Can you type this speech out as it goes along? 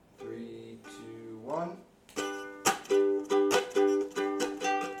One.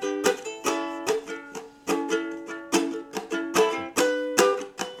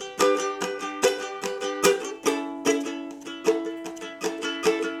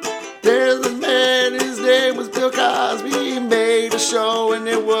 There's a man, his name was Bill Cosby. He made a show and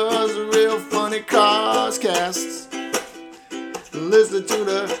it was a real funny Coscast. Listen to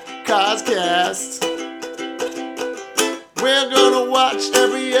the Coscast. We're gonna watch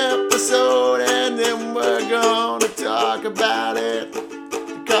every episode and then we're gonna talk about it.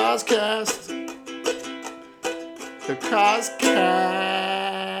 The Coscast. The Coscast.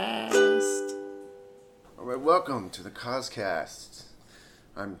 Alright, welcome to the Coscast.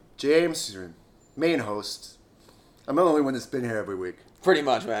 I'm James, your main host. I'm the only one that's been here every week. Pretty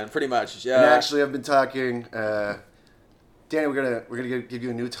much, man. Pretty much. Yeah. And actually, I've been talking. Danny, we're gonna give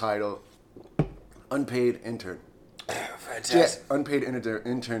you a new title: unpaid intern. Fantastic. Unpaid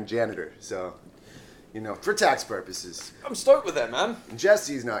intern janitor. So, for tax purposes. I'm stoked with that, man. And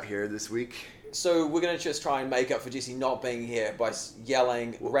Jesse's not here this week. So we're going to just try and make up for Jesse not being here by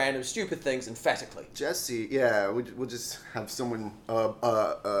yelling random stupid things emphatically. Jesse, yeah, we'll just have someone,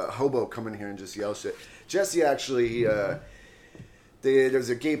 a hobo come in here and just yell shit. Jesse actually, there's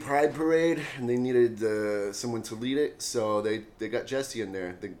a gay pride parade and they needed someone to lead it, so they got Jesse in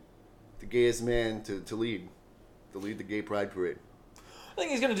there, the gayest man to lead the gay pride parade. I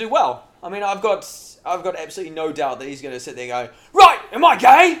think he's going to do well. I mean, I've got absolutely no doubt that he's going to sit there and go, right, am I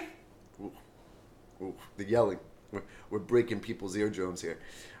gay? Ooh, the yelling. We're breaking people's eardrums here.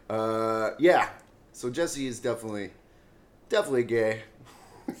 Yeah. So Jesse is definitely gay.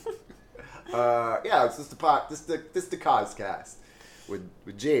 Yeah, it's just the Coscast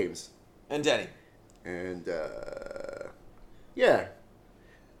with James and Danny. And yeah.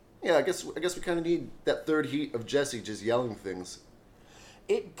 I guess we kind of need that third heat of Jesse just yelling things.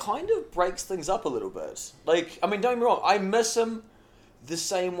 It kind of breaks things up a little bit. Like, I mean, don't get me wrong, I miss him the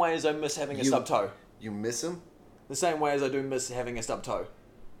same way as I miss having a stub toe. You miss him? The same way as I do miss having a stub toe.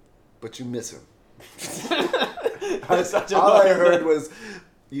 But you miss him. All I heard was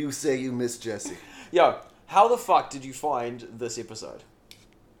you say you miss Jesse. Yo, how the fuck did you find this episode?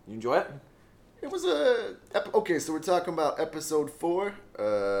 You enjoy it? It was okay, so we're talking about episode 4.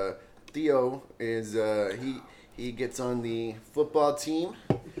 Theo is he gets on the football team,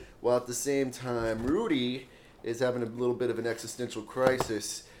 while at the same time Rudy is having a little bit of an existential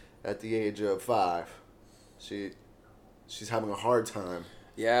crisis at the age of 5. She's having a hard time.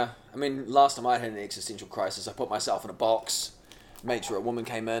 Yeah, I mean, last time I had an existential crisis, I put myself in a box, made sure a woman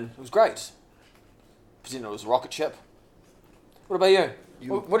came in. It was great. Pretending it was a rocket ship. What about you?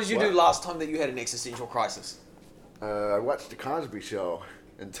 What did you do last time that you had an existential crisis? I watched The Cosby Show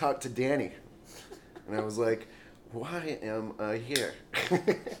and talked to Danny. And I was like, why am I here?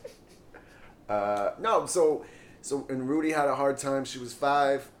 No, so and Rudy had a hard time. She was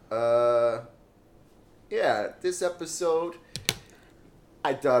 5. Yeah, this episode,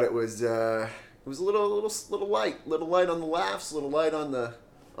 I thought it was a little light on the laughs, a little light on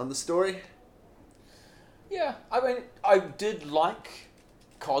the story. Yeah, I mean, I did like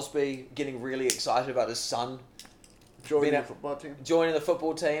Cosby getting really excited about his son Joining the football team. Joining the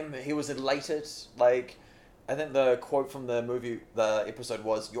football team, he was elated. Like, I think the quote from the episode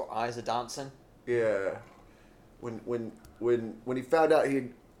was, "Your eyes are dancing." Yeah, when he found out he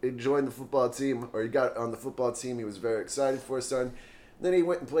joined the football team, or he got on the football team, he was very excited for his son. Then he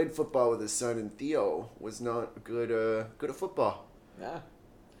went and played football with his son, and Theo was not good at football. Yeah,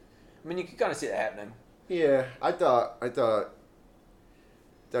 I mean, you could kind of see that happening. Yeah, I thought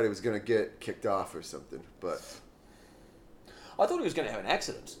he was gonna get kicked off or something, but I thought he was gonna have an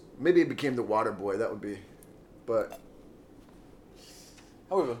accident. Maybe he became the water boy. That would be, but.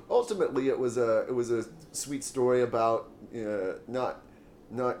 However, ultimately, it was a sweet story about not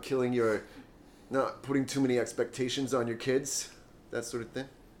putting too many expectations on your kids, that sort of thing.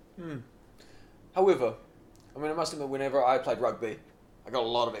 However, I mean, I must admit, whenever I played rugby, I got a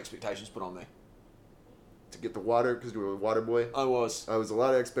lot of expectations put on me. To get the water, because you were a water boy. I was a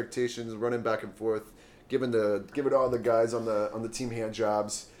lot of expectations, running back and forth, giving all the guys on the team hand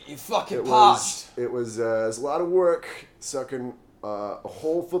jobs. You fucking passed. It was a lot of work sucking a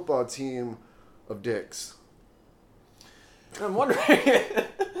whole football team of dicks. I'm wondering,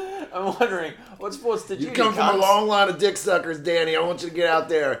 what sports did you do? You come from a long line of dick suckers, Danny. I want you to get out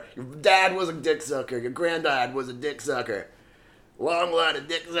there. Your dad was a dick sucker. Your granddad was a dick sucker. Long line of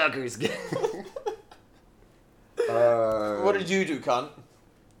dick suckers. What did you do, cunt?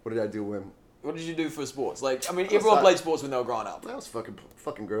 What did I do when? What did you do for sports? Like, I mean, everyone played sports when they were growing up. I was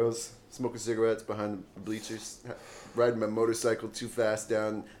fucking girls, smoking cigarettes behind the bleachers, riding my motorcycle too fast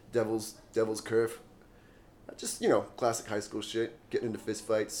down Devil's Curve. Just, classic high school shit, getting into fist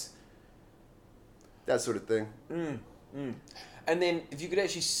fights, that sort of thing. And then, if you could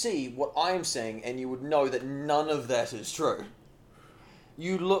actually see what I'm saying, and you would know that none of that is true,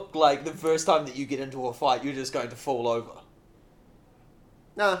 you look like the first time that you get into a fight, you're just going to fall over.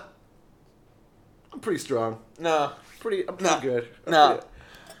 Nah. I'm pretty strong. No. I'm pretty good. No.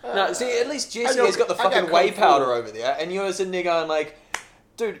 See, at least Jesse has got the fucking whey powder over there, and you're sitting there going like,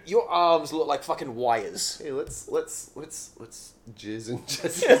 dude, your arms look like fucking wires. Hey, let's jizz and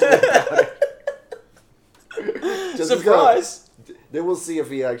Jesse's powder. Surprise! Then we'll see if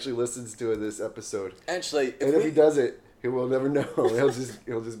he actually listens to this episode. Actually, if he does it, he will never know. He'll just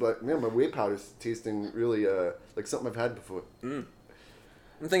be like, man, my whey powder's tasting really like something I've had before. I'm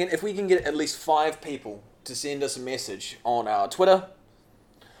thinking if we can get at least 5 people to send us a message on our Twitter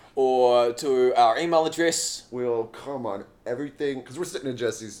or to our email address, we'll come on everything because we're sitting at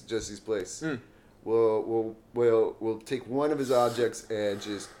Jesse's place. We'll take one of his objects and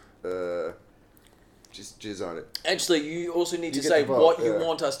just jizz on it. Actually, you also need to say what you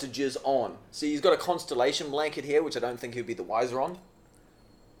want us to jizz on. See, he's got a constellation blanket here, which I don't think he'd be the wiser on.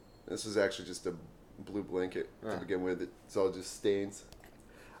 This is actually just a blue blanket to begin with. It's all just stains.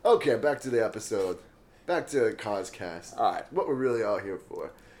 Okay, back to the episode. Back to Coscast. All right. What we're really out here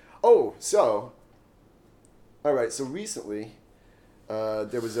for. Oh, so... Alright, so recently, at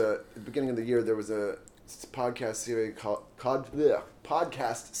the beginning of the year, there was a podcast series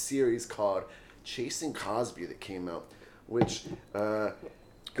called Chasing Cosby that came out, which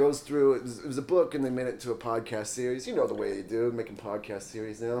goes through... It was a book, and they made it into a podcast series. You know the way they do, making podcast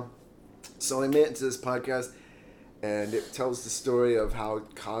series now. So they made it into this podcast, and it tells the story of how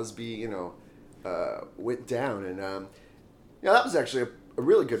Cosby, went down. And that was actually a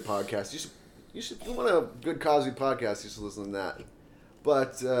really good podcast. You should, if you want a good Cosby podcast, you should listen to that.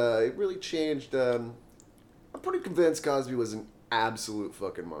 But it really changed. I'm pretty convinced Cosby was an absolute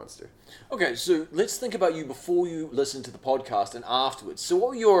fucking monster. Okay, so let's think about you before you listen to the podcast and afterwards. So what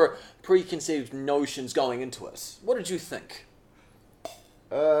were your preconceived notions going into it? What did you think?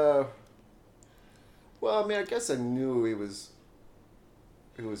 Well, I mean, I guess I knew he was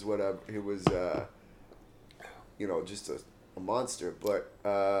whatever. He was, just a monster. But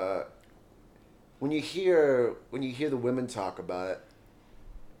when you hear the women talk about it,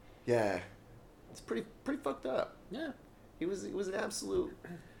 yeah, it's pretty fucked up. Yeah, he was an absolute.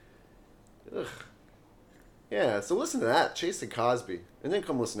 Ugh. Yeah, so listen to that, Chasing Cosby, and then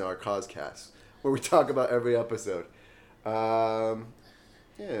come listen to our Coscast, where we talk about every episode. Yeah.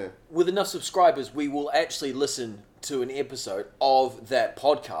 With enough subscribers, we will actually listen to an episode of that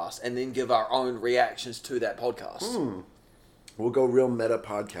podcast and then give our own reactions to that podcast. We'll go real meta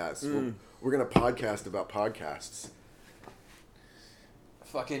podcast. We're going to podcast about podcasts.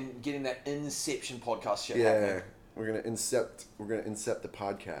 Fucking getting that Inception podcast shit happening. Yeah. We're going to incept the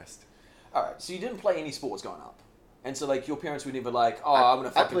podcast. Alright, so you didn't play any sports growing up. And so, your parents were never like, I'm going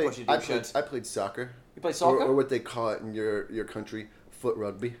to fucking push you to do shit. I played soccer. You played soccer? Or what they call it in your country, foot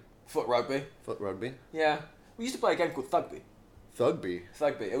rugby. Foot rugby? Foot rugby. Yeah. We used to play a game called Thugby. Thugby?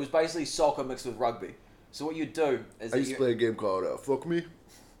 Thugby. It was basically soccer mixed with rugby. So what you'd do is... I used to play a game called Fuck Me.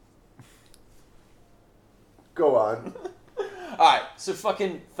 Go on. Alright, so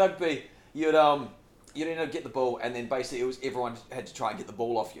fucking Thugby, you'd get the ball, and then basically it was everyone had to try and get the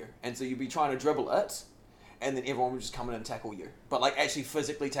ball off you. And so you'd be trying to dribble it, and then everyone would just come in and tackle you. But actually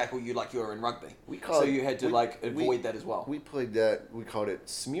physically tackle you like you were in rugby. You had to avoid that as well. We played that, we called it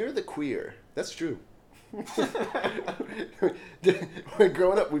Smear the Queer. That's true. When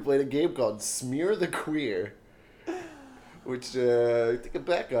growing up, we played a game called Smear the Queer, which thinking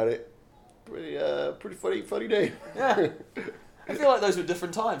back on it, pretty funny name. Yeah, I feel like those were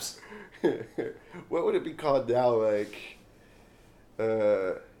different times. What would it be called now? It'd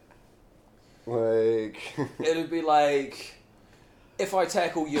be like, if I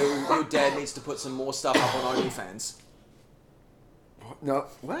tackle you, your dad needs to put some more stuff up on OnlyFans. No,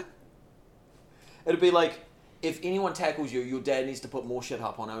 what? It'd be like, if anyone tackles you, your dad needs to put more shit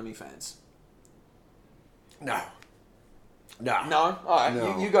up on OnlyFans. No. No? Alright,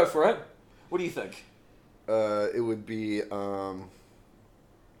 no. You go for it. What do you think? It would be, give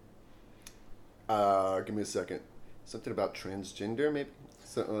me a second. Something about transgender, maybe?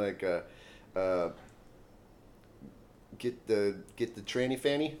 Something like, get the tranny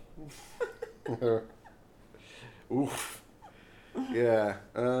fanny? Oof. Yeah.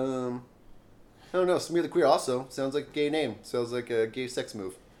 I don't know. Smear the Queer also sounds like a gay name. Sounds like a gay sex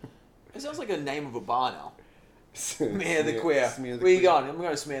move. It sounds like a name of a bar now. Smear the Queer. Smear the Where you Queer. going? I'm going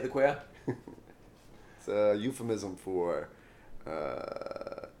to Smear the Queer. It's a euphemism for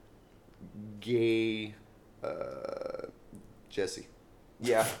gay Jesse.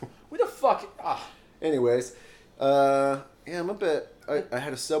 Yeah. Where the fuck? Anyways, yeah, I'm a bit. I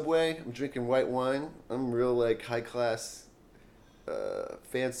had a Subway. I'm drinking white wine. I'm real like high class,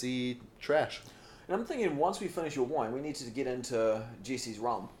 fancy trash. And I'm thinking once we finish your wine, we need to get into Jesse's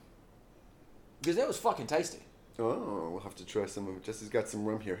rum. Because that was fucking tasty. Oh, we'll have to try some of it. Jesse's got some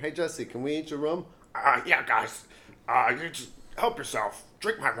rum here. Hey, Jesse, can we eat your rum? Yeah, guys. You just help yourself.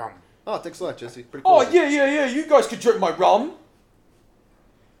 Drink my rum. Oh, thanks a lot, Jesse. Pretty cool. Oh, yeah. You guys could drink my rum.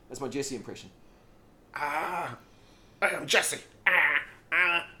 That's my Jesse impression. I am Jesse.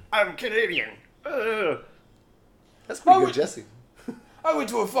 I'm Canadian. That's pretty good, Jesse. I went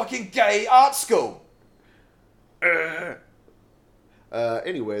to a fucking gay art school.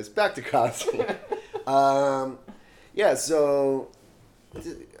 Anyways, back to Cosby. Yeah, so...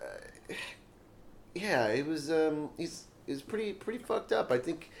 yeah, it was, he's pretty fucked up. I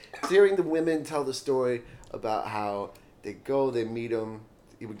think hearing the women tell the story about how they meet him,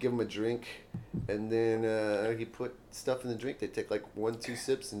 he would give them a drink, and then he put stuff in the drink. They take like 1-2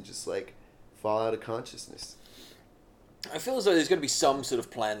 sips and just like fall out of consciousness. I feel as though there's going to be some sort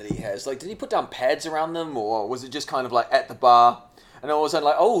of plan that he has. Like, did he put down pads around them, or was it just kind of like at the bar, and all of a sudden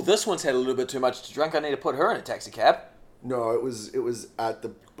like, oh, this one's had a little bit too much to drink, I need to put her in a taxi cab? No, it was at the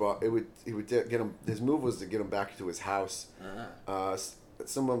bar. He would get him. His move was to get him back to his house.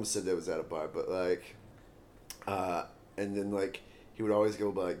 Some of them said that was at a bar, but like, and then like he would always go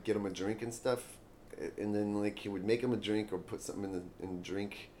like get him a drink and stuff, and then like he would make him a drink or put something in the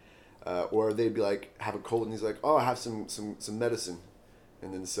drink, or they'd be like have a cold and he's like, oh, I have some medicine,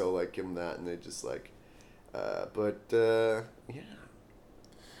 and then so like give him that and they just like, yeah.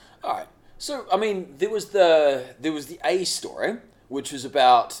 All right. So, I mean, there was the A story, which was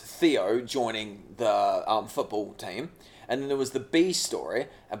about Theo joining the football team, and then there was the B story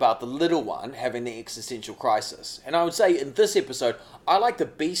about the little one having the existential crisis. And I would say in this episode, I like the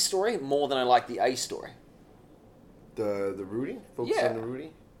B story more than I like the A story. The Rudy? Focus Yeah. on the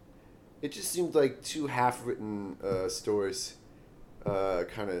Rudy? It just seemed like two half-written stories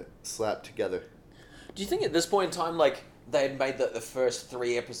kind of slapped together. Do you think at this point in time, like, they had made the first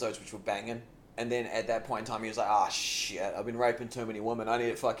 3 episodes, which were banging, and then at that point in time, he was like, ah, shit, I've been raping too many women. I need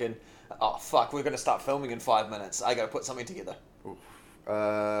to fucking... Oh, fuck, we're going to start filming in 5 minutes. I got to put something together.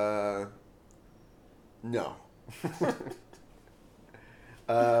 No.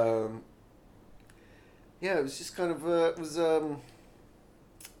 Yeah, it was just kind of... the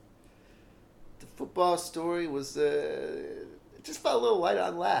football story was... it just felt a little light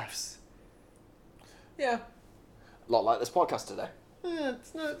on laughs. Yeah. A lot like this podcast today.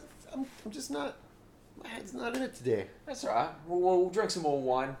 It's not... I'm just not... My head's not in it today. That's all right. We'll drink some more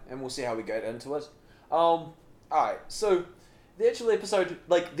wine, and we'll see how we get into it. Alright, so... The actual episode,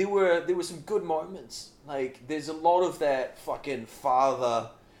 like, there were some good moments. Like, there's a lot of that fucking father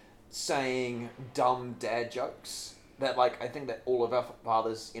saying dumb dad jokes that, like, I think that all of our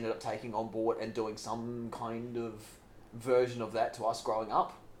fathers ended up taking on board and doing some kind of version of that to us growing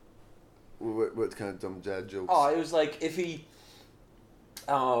up. What kind of dumb dad jokes? Oh, it was like, if he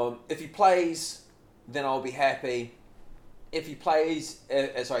plays, then I'll be happy. If he plays,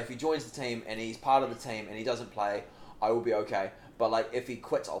 if he joins the team and he's part of the team and he doesn't play, I will be okay. But, like, if he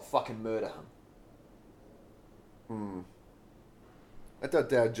quits, I'll fucking murder him. I thought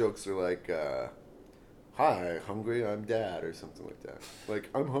dad jokes were like, hi, hungry, I'm dad, or something like that. Like,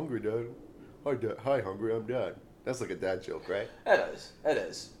 I'm hungry, dad. Hi, hungry, I'm dad. That's like a dad joke, right? It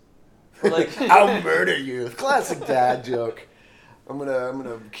is. But, like, I'll murder you. Classic dad joke. I'm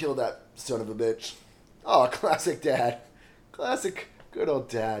gonna kill that son of a bitch. Oh, classic dad. Classic, good old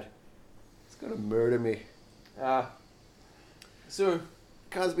dad. He's gonna murder me. So,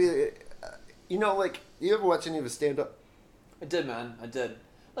 Cosby, you know, like, you ever watch any of his stand-up? I did, man. I did.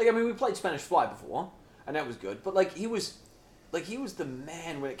 Like, I mean, we played Spanish Fly before, and that was good. But, like, he was the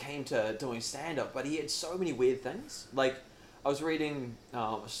man when it came to doing stand-up, but he had so many weird things. Like, I was reading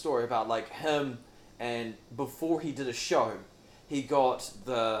a story about, like, him, and before he did a show, he got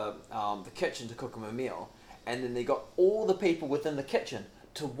the kitchen to cook him a meal, and then they got all the people within the kitchen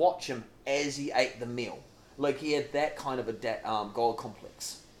to watch him as he ate the meal. Like, he had that kind of a God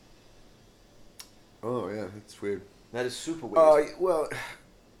complex. Oh, yeah, that's weird. That is super weird. Well,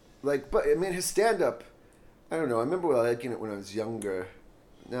 like, but, I mean, his stand-up, I don't know, I remember liking it when I was younger.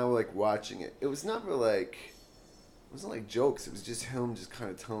 Now, like, watching it, it was never, like, it wasn't like jokes. It was just him just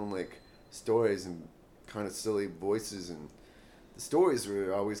kind of telling, like, stories and kind of silly voices, and stories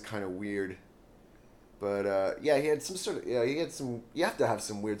were always kind of weird. But yeah, he had some sort of he had some. You have to have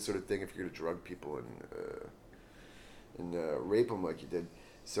some weird sort of thing if you're gonna drug people and rape them like you did.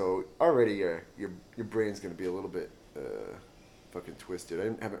 So already your brain's gonna be a little bit fucking twisted. I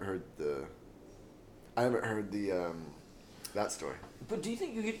haven't heard the that story. But do you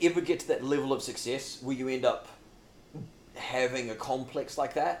think you could ever get to that level of success where you end up having a complex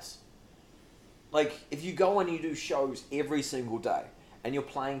like that? Like, if you go and you do shows every single day, and you're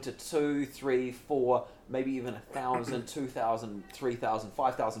playing to 2, 3, 4, maybe even 1,000, 2,000, 3,000,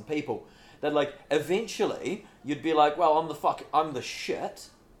 5,000 people, that like eventually you'd be like, well, I'm the shit,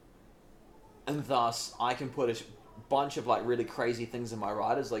 and thus I can put a bunch of like really crazy things in my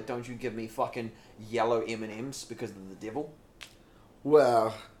writers. Like, don't you give me fucking yellow M&Ms because of the devil?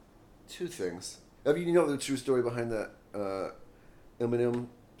 Well, two things. Have you know the true story behind that Eminem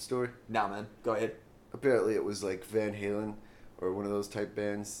story? Nah, man. Go ahead. Apparently, it was like Van Halen or one of those type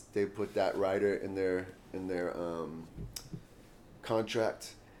bands. They put that rider in their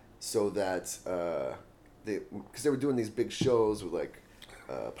contract so that because they were doing these big shows with like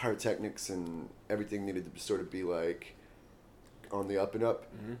pyrotechnics and everything needed to sort of be like on the up and up,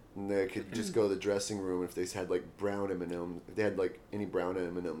 and they could just go to the dressing room if they had like brown M&Ms. If they had like any brown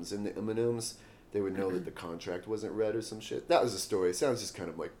M&Ms in the M&Ms, they would know that the contract wasn't red or some shit. That was the story. It sounds just kind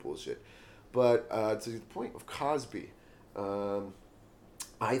of like bullshit. But to the point of Cosby,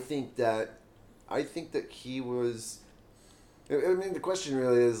 I think that he was. I mean, the question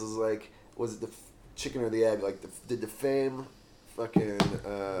really is like, was it the chicken or the egg? Like, did the fame fucking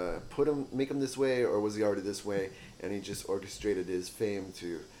make him this way, or was he already this way, and he just orchestrated his fame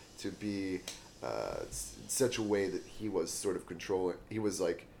to be such a way that he was sort of controlling. He was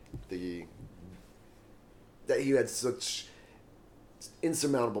like that he had such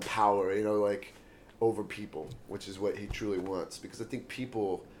insurmountable power, like over people, which is what he truly wants. Because I think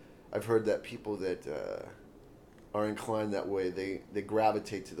I've heard that people that are inclined that way, they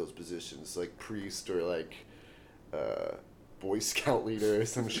gravitate to those positions, like priest or like Boy Scout leader or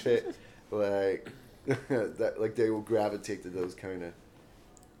some shit, like that. Like they will gravitate to those kind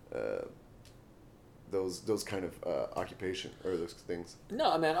of those kind of occupation or those things.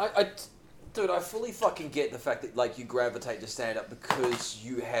 No, man, dude, I fully fucking get the fact that like you gravitate to stand up because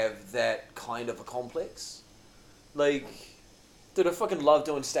you have that kind of a complex. Like, dude, I fucking love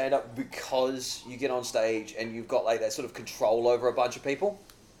doing stand up because you get on stage and you've got like that sort of control over a bunch of people.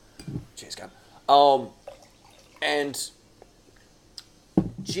 Cheers, Gab. And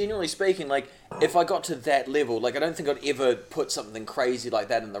generally speaking, like, if I got to that level, like, I don't think I'd ever put something crazy like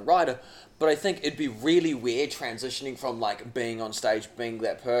that in the writer, but I think it'd be really weird transitioning from, like, being on stage, being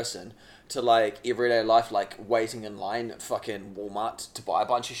that person, to, like, everyday life, like, waiting in line at fucking Walmart to buy a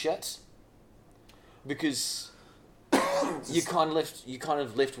bunch of shit. Because you kind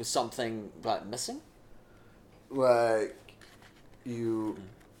of left with something, like, missing. Like, you're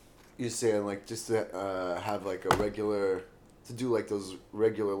saying, like, just to have, like, a regular... To do like those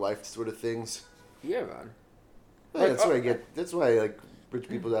regular life sort of things. Yeah, man. Yeah, that's why I get. That's why like rich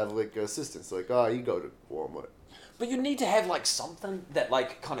people have like assistants. Like, you go to Walmart. But you need to have like something that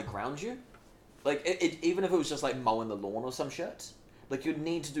like kind of grounds you. Like even if it was just like mowing the lawn or some shit. Like you'd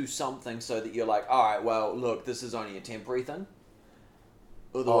need to do something so that you're like, all right, well, look, this is only a temporary thing.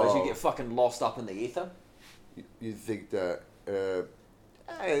 Otherwise, you get fucking lost up in the ether. You think that?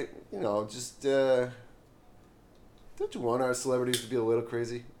 Just. Don't you want our celebrities to be a little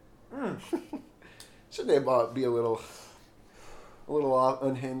crazy? Shouldn't they be a little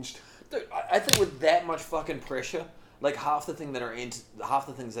unhinged? Dude, I think with that much fucking pressure, like half the things that are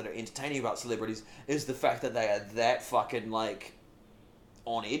entertaining about celebrities is the fact that they are that fucking like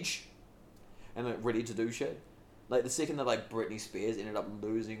on edge and like ready to do shit. Like the second that like Britney Spears ended up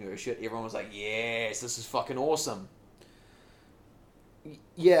losing her shit, everyone was like, "Yes, this is fucking awesome."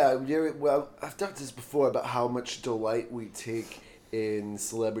 Yeah, well, I've talked this before about how much delight we take in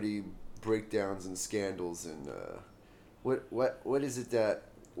celebrity breakdowns and scandals, and what is it that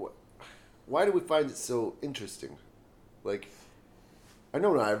why do we find it so interesting? Like, I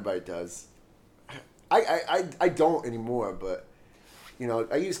know not everybody does. I don't anymore, but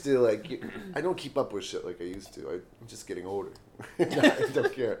I used to like. I don't keep up with shit like I used to. I'm just getting older. I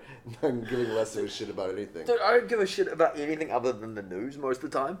don't care. I'm giving less of a shit about anything. Dude, I don't give a shit about anything other than the news most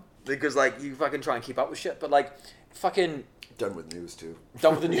of the time. Because, like, you fucking try and keep up with shit, but, like, fucking... Done with news, too.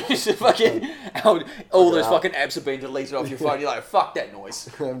 Done with the news. Fucking... all those fucking apps have been deleted off your phone. You're like, fuck that noise.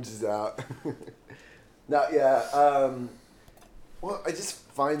 I'm just out. No, yeah. Well, I just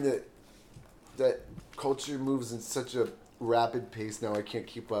find that culture moves in such a rapid pace now. I can't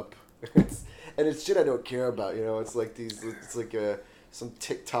keep up. It's shit I don't care about. You know, it's like some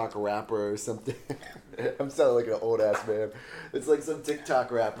TikTok rapper or something. I'm sounding like an old ass man. It's like some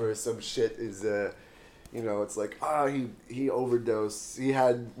TikTok rapper or some shit is you know, it's like he overdosed. He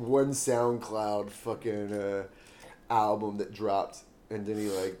had one SoundCloud fucking album that dropped, and then he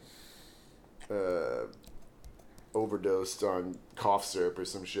like overdosed on cough syrup or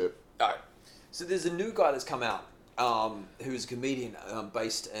some shit. Alright. So there's a new guy that's come out who's a comedian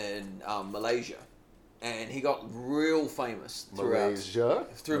based in Malaysia. And he got real famous through Malaysia.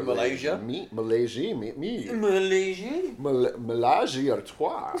 Malaysia, meet me. Malaysia,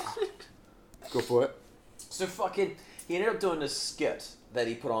 toi. Go for it. So he ended up doing this skit that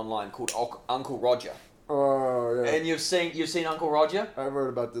he put online called Uncle Roger. Oh yeah. And you've seen Uncle Roger? I've heard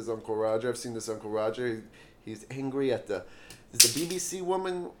about this Uncle Roger. I've seen this Uncle Roger. He's angry at the BBC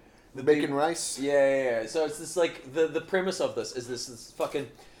woman making rice. Yeah. So it's this like the premise of this is this fucking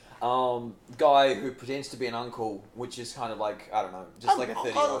guy who pretends to be an uncle, which is kind of like, I don't know, just like a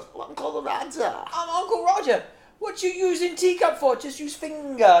 30-year-old. Uncle Roger. I'm Uncle Roger. What you using teacup for? Just use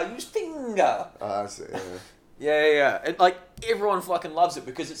finger. Use finger. I see. Yeah. And like everyone fucking loves it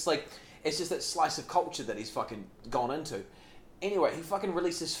because it's like it's just that slice of culture that he's fucking gone into. Anyway, he fucking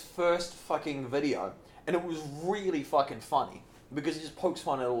released his first fucking video, and it was really fucking funny because he just pokes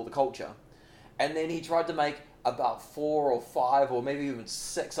fun at all the culture. And then he tried to make about 4 or 5 or maybe even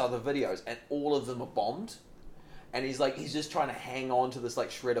 6 other videos, and all of them are bombed. And he's just trying to hang on to this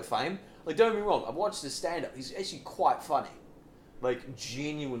like shred of fame. Like, don't get me wrong, I've watched his stand-up. He's actually quite funny. Like,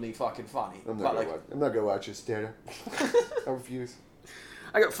 genuinely fucking funny. I'm not gonna watch his stand-up. I refuse.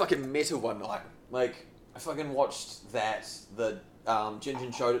 I got fucking metal one night. Like, I fucking watched that.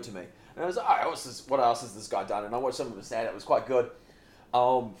 Jinjin showed it to me. And I was like, alright, what else has this guy done? And I watched some of his stand-up. It was quite good.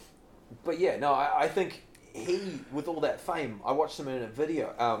 But yeah, no, I think he, with all that fame, I watched him in a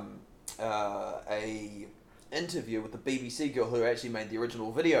video, a interview with the BBC girl who actually made the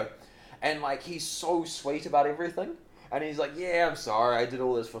original video. And, like, he's so sweet about everything. And he's like, yeah, I'm sorry, I did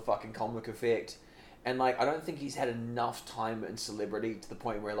all this for fucking comic effect. And, like, I don't think he's had enough time in celebrity to the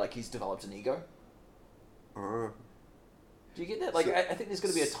point where, like, he's developed an ego. Do you get that? Like, I think there's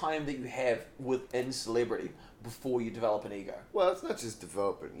going to be a time that you have within celebrity before you develop an ego. Well, it's not just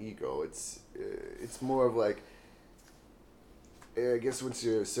develop an ego. It's more of like, I guess once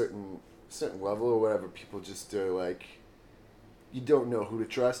you're a certain level or whatever, people just are like, you don't know who to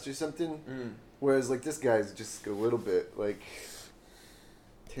trust or something. Whereas like this guy's just a little bit like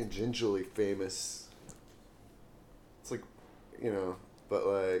tangentially famous. It's like, you know, but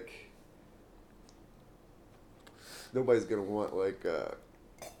like nobody's gonna want like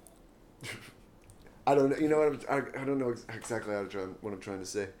I don't know. You know what? I don't know exactly what I'm trying to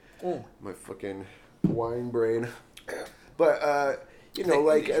say. My fucking wine brain. But you know,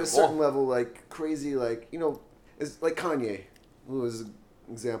 like at a certain level, like crazy, like you know, it's like Kanye, who was an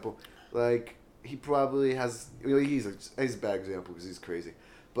example. Like he probably has. You know, he's a bad example because he's crazy.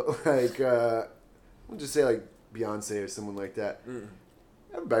 But like, I'll just say like Beyonce or someone like that.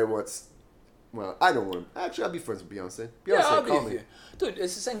 Everybody wants. Well, I don't want to. Actually, I'll be friends with Beyonce. Beyonce, call me. Dude,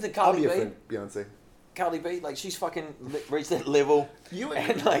 it's the same thing. Cardi B. I'll be a friend, Beyonce. Cardi B, like she's fucking reached that level.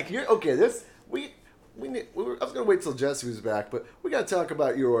 And like you're okay. This I was gonna wait till Jesse was back, but we gotta talk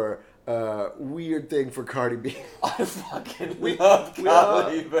about your weird thing for Cardi B. I fucking love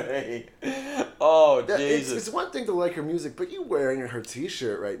Cardi B. Oh Jesus! It's one thing to like her music, but you wearing her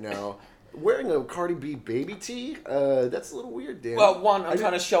T-shirt right now. Wearing a Cardi B baby tee, that's a little weird, Dan. Well, one, I'm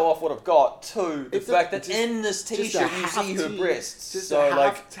trying to show off what I've got. Two, the fact that in this T-shirt you see her breasts. Just so,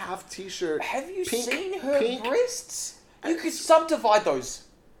 a half T-shirt. Have you seen her breasts? You could subdivide those.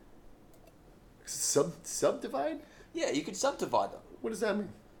 Subdivide? Yeah, you could subdivide them. What does that mean?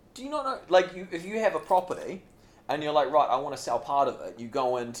 Do you not know? Like, if you have a property and you're like, right, I want to sell part of it, you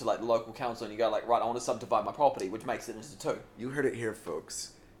go into like the local council and you go like, right, I want to subdivide my property, which makes it into 2. You heard it here,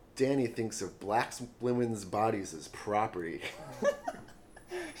 folks. Danny thinks of black women's bodies as property.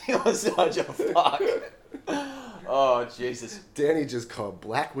 You're such a fuck. Oh, Jesus. Danny just called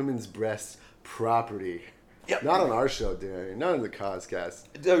black women's breasts property. Yep. Not on our show, Danny. Not in the Coscast.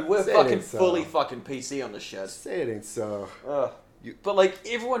 Dude, we're fucking fully fucking PC on this shit. Say it ain't so. But like,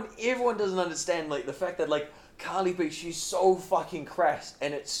 everyone doesn't understand like the fact that like Cardi B, she's so fucking crass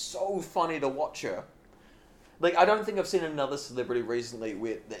and it's so funny to watch her. Like, I don't think I've seen another celebrity recently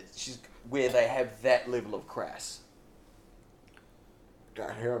where they have that level of crass.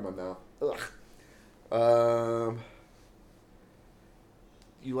 Got hair in my mouth. Ugh.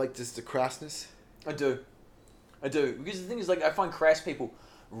 You like just the crassness? I do. Because the thing is, like, I find crass people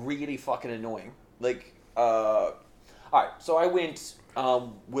really fucking annoying. Like, I Alright, so I went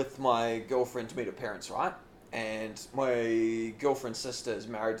with my girlfriend to meet her parents, right? And my girlfriend's sister is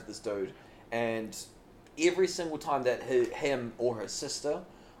married to this dude. And every single time that him or her sister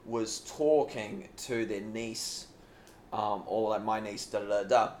was talking to their niece, or like my niece,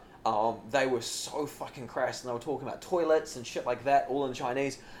 they were so fucking crass, and they were talking about toilets and shit like that, all in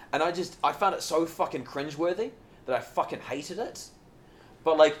Chinese. And I found it so fucking cringeworthy that I fucking hated it.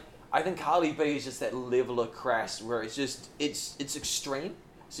 But like, I think Cardi B is just that level of crass where it's just, it's extreme,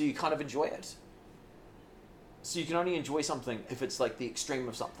 so you kind of enjoy it. So you can only enjoy something if it's like the extreme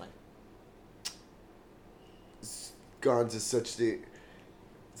of something. It's gone to such the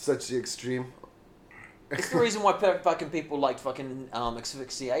extreme. It's the reason why fucking people like fucking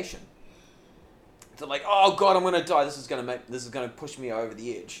asphyxiation. They're like, oh god, I'm gonna die. This is gonna push me over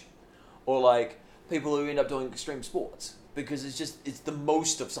the edge. Or like people who end up doing extreme sports because it's the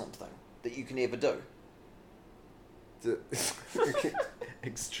most of something that you can ever do.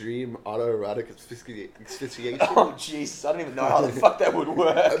 Extreme autoerotic asphyxiation. Oh jeez, I don't even know how the fuck that would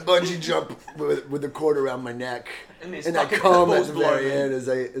work. I bungee jump with a cord around my neck, and I come at the very end as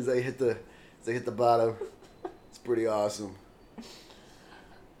I hit the bottom. It's pretty awesome.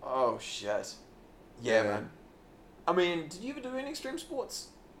 Oh shit. Yeah, man. I mean, did you ever do any extreme sports?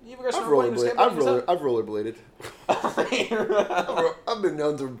 You ever go snowboarding? I've rollerbladed. I've been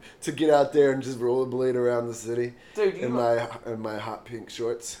known to get out there and just rollerblade around the city. Dude, in my hot pink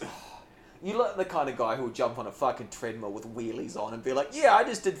shorts. You look the kind of guy who would jump on a fucking treadmill with wheelies on and be like, yeah, I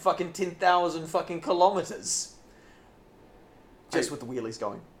just did fucking 10,000 fucking kilometers. Just with the wheelies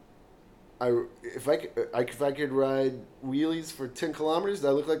going. If I could ride wheelies for 10 kilometers,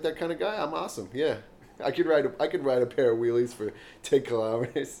 I look like that kind of guy. I'm awesome. Yeah, I could ride a pair of wheelies for 10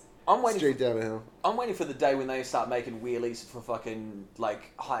 kilometers. Straight down a hill. I'm waiting for the day when they start making wheelies for fucking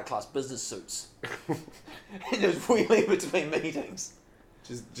like higher class business suits. And just wheeling between meetings.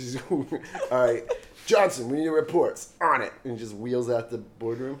 Just all right, Johnson. We need reports on it, and just wheels out the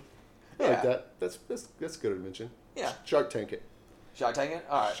boardroom. I like that. That's good invention. Yeah. Shark Tank it. Shark Tank it?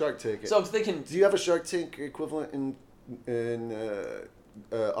 Alright. Shark Tank it. So I'm thinking... Do you have a Shark Tank equivalent in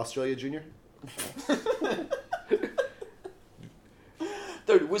Australia Junior?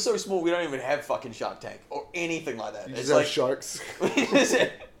 Dude, we're so small we don't even have fucking Shark Tank or anything like that. You just have sharks. We just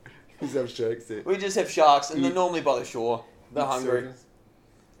have sharks. We just have sharks, and they're normally by the shore. They're hungry.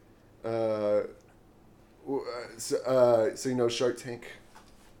 So you know Shark Tank?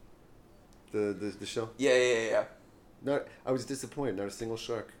 The show? Yeah. I was disappointed. Not a single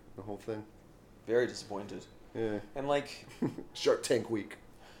shark. The whole thing. Very disappointed. Yeah. And like Shark Tank week.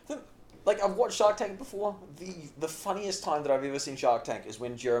 I've watched Shark Tank before. The funniest time that I've ever seen Shark Tank is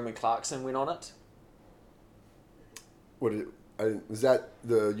when Jeremy Clarkson went on it. Was that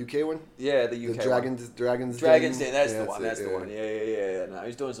the UK one? Yeah, the UK one. Dragon's Den. That's the one. That's the one. Yeah. No,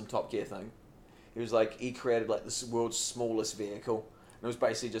 he's doing some Top Gear thing. He was like, he created like this world's smallest vehicle. And it was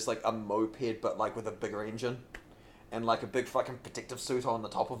basically just like a moped, but like with a bigger engine. And like a big fucking protective suit on the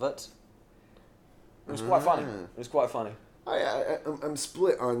top of it. It was quite funny. I'm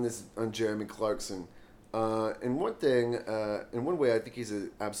split on Jeremy Clarkson. In one way, I think he's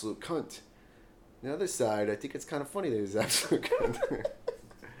an absolute cunt. The other side, I think it's kind of funny that he's an absolute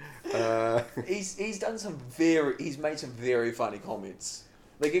cunt. He's made some very funny comments.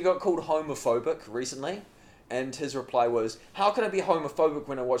 Like, he got called homophobic recently, and his reply was, "How can I be homophobic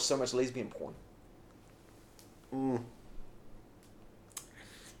when I watch so much lesbian porn?"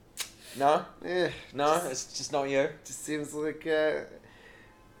 No? No? It's just not you? Just seems like...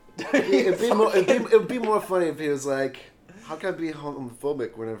 it'd be more funny if he was like, how can I be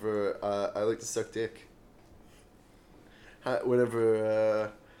homophobic whenever I like to suck dick?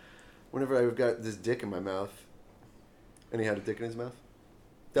 Whenever I've got this dick in my mouth, and he had a dick in his mouth?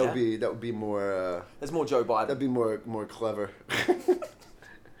 That would be more... That's more Joe Biden. That'd be more clever.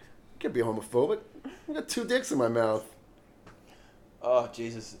 Can't be homophobic. I got two dicks in my mouth. Oh,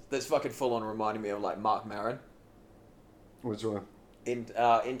 Jesus. That's fucking full on reminding me of, like, Mark Maron. Which one? In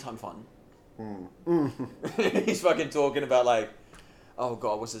Time Fun. He's fucking talking about, like... Oh,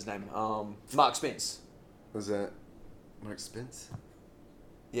 God, what's his name? Mark Spence. Was that Mark Spence?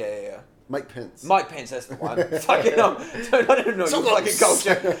 Yeah. Mike Pence. Mike Pence, that's the one. Fucking, I don't even know your fucking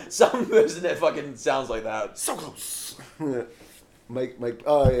culture. Some person that fucking sounds like that. So close. Mike.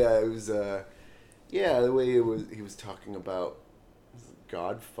 Oh yeah, it was. The way he was talking about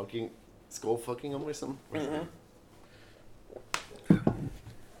God fucking skull fucking him or something.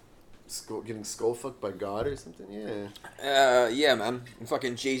 Mm-hmm. Getting skull fucked by God or something. Yeah. Yeah, man. And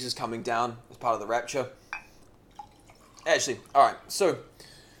fucking Jesus coming down as part of the rapture. Actually, all right. So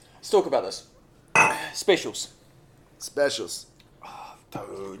let's talk about this. Specials. Specials.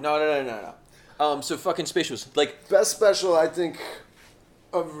 Dude, no. So fucking specials. Like, Best special, I think,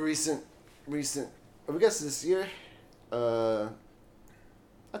 of recent, I guess this year. I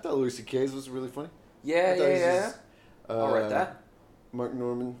thought Louis C.K.'s was really funny. yeah. I'll rate that. Mark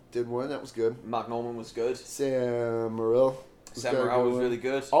Norman did one. That was good. Mark Norman was good. Sam Morril. Sam Morril was really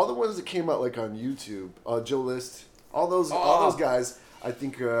good. All the ones that came out like on YouTube, Joe List, all those guys, I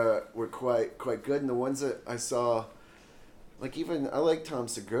think were quite good. And the ones that I saw, like even I like Tom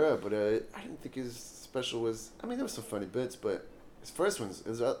Segura, but I didn't think his special was. I mean, there were some funny bits, but his first ones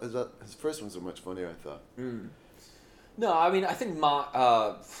were much funnier. I thought. No, I mean I think Mark.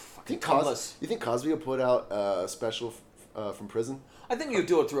 You think Cosby will put out a special from prison? I think you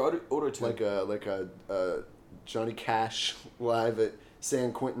do it through auto-tune. Like a Johnny Cash live at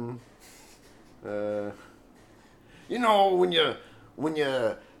San Quentin. You know when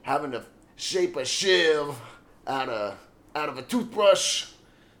you're having to shape a shiv out of a toothbrush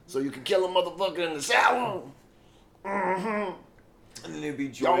so you can kill a motherfucker in the shower. And then it'd be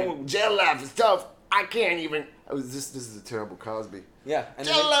Yo, jail life is tough. I can't even. This is a terrible Cosby. Yeah. And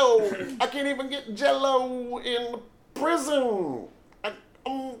Jello! I can't even get Jello in prison.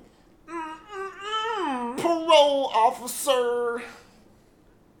 Parole officer.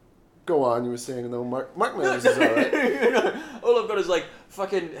 Go on, you were saying though, Mark Manners is alright. All I've got is like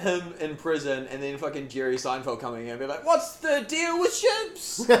fucking him in prison and then fucking Jerry Seinfeld coming in and be like, what's the deal with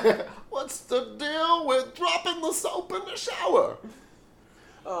ships? What's the deal with dropping the soap in the shower?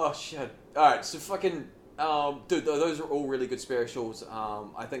 Oh shit. Alright, so fucking dude, those are all really good specials.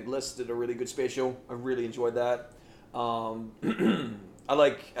 I think List did a really good special. I really enjoyed that. I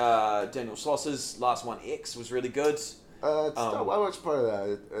like Daniel Sloss's last one, X, was really good. I watched part of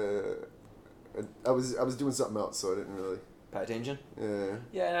that. I was doing something else, so I didn't really pay attention. Yeah.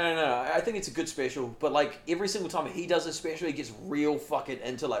 Yeah, no. I think it's a good special, but like every single time he does a special, he gets real fucking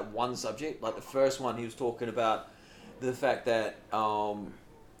into like one subject. Like the first one, he was talking about the fact that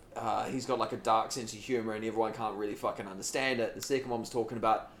he's got like a dark sense of humor and everyone can't really fucking understand it. The second one was talking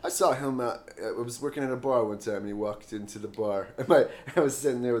about... I saw him, I was working at a bar one time and he walked into the bar. And I was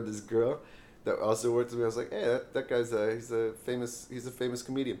sitting there with this girl that also worked with me. I was like, hey, that guy's he's a famous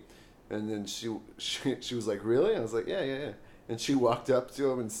comedian. And then she was like, really? I was like, yeah. And she walked up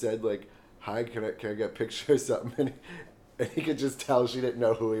to him and said like, hi, can I get a picture or something? And he could just tell she didn't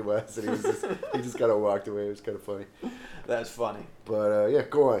know who he was, and he just kind of walked away. It was kind of funny. That's funny. But yeah,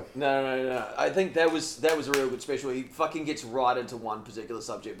 go on. No. I think that was a real good special. He fucking gets right into one particular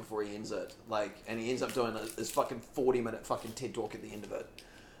subject before he ends it, and he ends up doing this fucking 40-minute fucking TED talk at the end of it.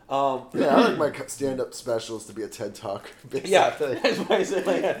 Yeah, I like my stand-up specials to be a TED talk. Basically. Yeah, that's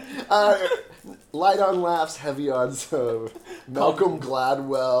basically it. Light on laughs, heavy on some Malcolm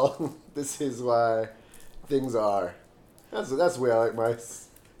Gladwell. This is why things are. That's the way I like my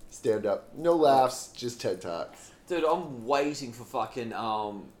stand-up. No laughs, just TED Talks. Dude, I'm waiting for fucking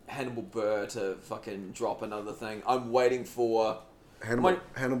Hannibal Burr to fucking drop another thing. I'm waiting for...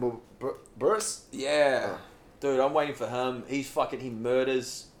 Hannibal Buress? Yeah. Dude, I'm waiting for him. He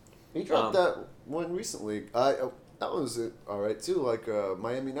murders. He dropped that one recently. That was alright too, like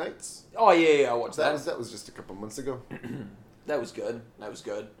Miami Nights. Oh yeah, I watched that. That was just a couple months ago. That was good.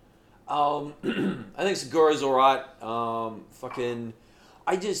 I think Segura's alright. I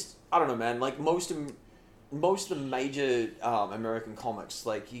don't know, man. Like most of the major American comics,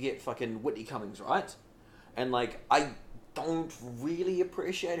 like you get fucking Whitney Cummings, right? And like I don't really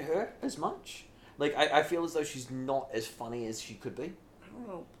appreciate her as much. Like I feel as though she's not as funny as she could be. I don't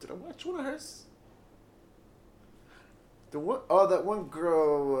know. Did I watch one of hers? That one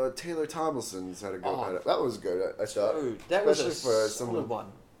girl, Taylor Tomlinson's had a go at it. That was good. I thought. Dude, that especially was a for solid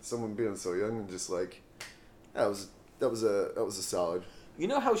one. Someone being so young and just like, that was a solid. You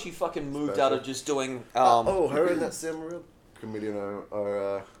know how she fucking moved out of just doing... her and that Sam Morril comedian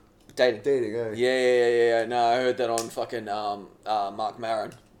are dating. Eh? Yeah. No, I heard that on fucking Mark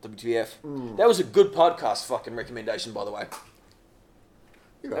Maron, WTF. That was a good podcast fucking recommendation, by the way.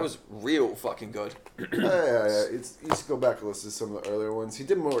 Yeah. That was real fucking good. Yeah. You should go back and listen to some of the earlier ones. He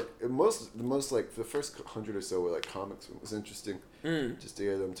did more... The most like, the first 100 or so were like comics. It was interesting just to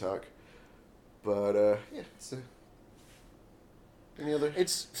hear them talk. But, yeah, so... Any other?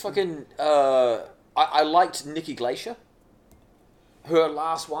 It's fucking... I liked Nikki Glacier. Her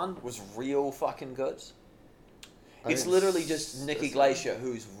last one was real fucking good. It's literally just Nikki Glacier,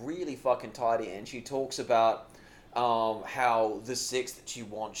 who's really fucking tidy, and she talks about how the sex that she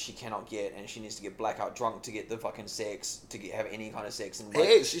wants she cannot get, and she needs to get blackout drunk to get the fucking sex, to have any kind of sex. And like,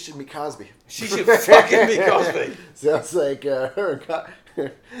 hey, she should be Cosby. She should fucking be Cosby. Sounds like her.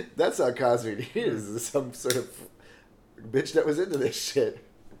 That's how Cosby is. Some sort of bitch that was into this shit.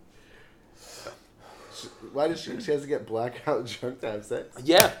 Why does she has to get blackout drunk to have sex?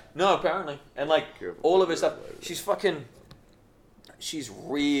 Yeah, no, apparently. And like, Careful. all of her stuff, she's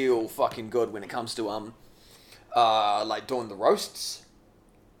real fucking good when it comes to, like doing the roasts.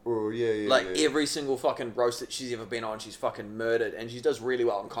 Oh, yeah. Like, every single fucking roast that she's ever been on, she's fucking murdered. And she does really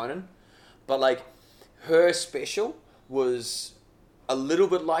well on Conan. But, like, her special was a little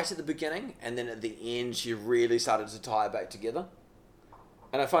bit light at the beginning. And then at the end, she really started to tie it back together.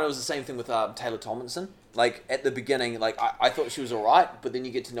 And I find it was the same thing with Taylor Tomlinson. Like, at the beginning, like, I thought she was alright. But then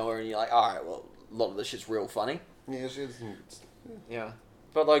you get to know her and you're like, alright, well, a lot of this shit's real funny. Yeah, she's... Yeah.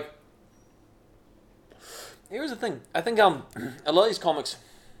 But, like, here's the thing. I think a lot of these comics...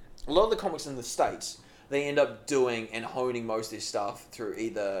 A lot of the comics in the States, they end up doing and honing most of their stuff through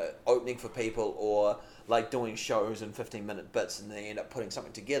either opening for people or like doing shows in 15-minute bits, and they end up putting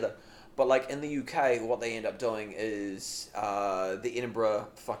something together. But like in the UK, what they end up doing is the Edinburgh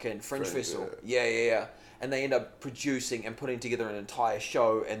fucking Fringe Festival. Yeah. And they end up producing and putting together an entire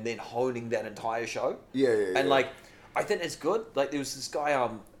show and then honing that entire show. Yeah. And like, I think it's good. Like there was this guy,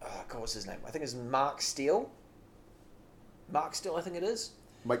 God, what's his name? I think it's Mark Steele. Mark Steele, I think it is.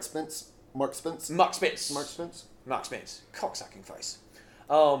 Mark Spence. Mark Spence. Cocksucking face.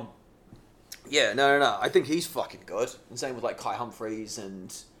 Yeah, no. I think he's fucking good. And same with like Kai Humphries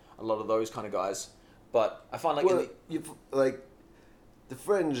and a lot of those kind of guys. But I find like like the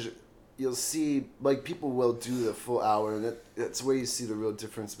Fringe, you'll see like people will do the full hour, and that's where you see the real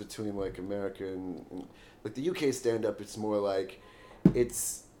difference between like America and like the UK stand up. It's more like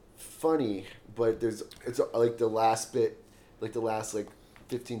it's funny, but it's like the last bit, like the last like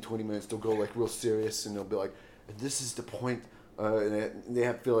 15-20 minutes, they'll go like real serious, and they'll be like, this is the point, and they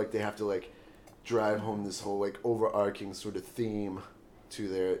feel like they have to like drive home this whole like overarching sort of theme to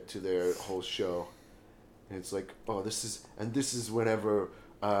their whole show. And it's like, oh, this is whenever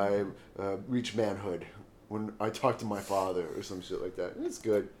I reach manhood, when I talk to my father or some shit like that. And it's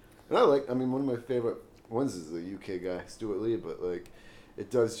good. And I mean, one of my favorite ones is the UK guy, Stuart Lee, but like, it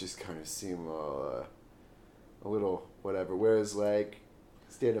does just kind of seem a little whatever. Whereas like,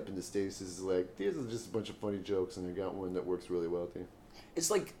 stand up in the States is like, these are just a bunch of funny jokes, and they got one that works really well too. It's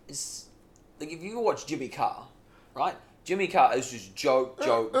like if you watch Jimmy Carr, right? Jimmy Carr is just joke,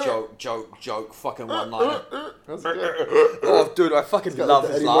 fucking one-liner. Oh, dude, I fucking love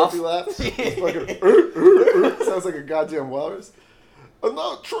his laugh. Sounds like a goddamn walrus. And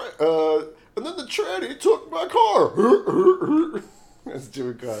then the tranny took my car. That's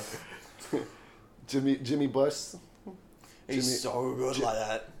Jimmy Carr. Jimmy Bus. He's so good like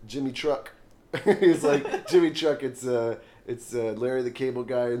that. Jimmy Truck. He's like Jimmy Truck. It's Larry the Cable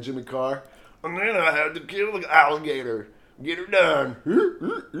Guy and Jimmy Carr. And then I had to kill the alligator. Get her done.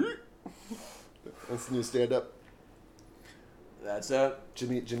 That's the new stand-up. That's it.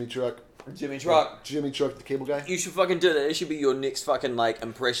 Jimmy Truck. Jimmy Truck. Jimmy Truck, the Cable Guy. You should fucking do that. It should be your next fucking like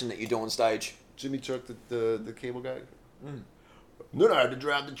impression that you do on stage. Jimmy Truck, the Cable Guy. Mm. Then I had to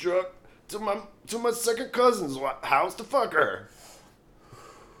drive the truck to my second cousin's house to fuck her.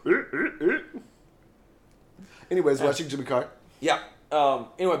 Anyways, watching Jimmy Carr. Yeah.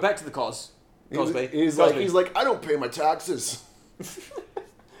 Anyway, back to the Cosby. He's like, I don't pay my taxes.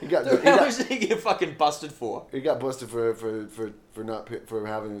 How much did he get fucking busted for? He got busted for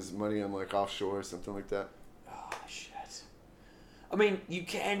having his money on like offshore or something like that. Oh shit. I mean, you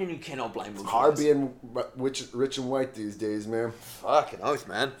can and you cannot blame them. It's hard being rich and white these days, man. Fucking oath,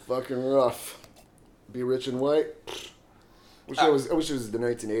 man. Fucking rough. Be rich and white. I wish it was the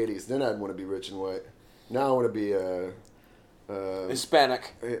 1980s. Then I'd want to be rich and white. Now I want to be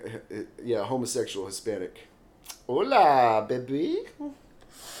Hispanic. Yeah, homosexual Hispanic. Hola, baby.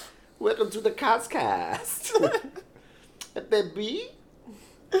 Welcome to the Coscast. Baby.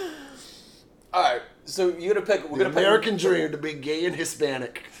 Alright, so you're gonna pick. The American dream to be gay and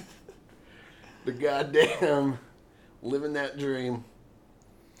Hispanic. The goddamn living that dream.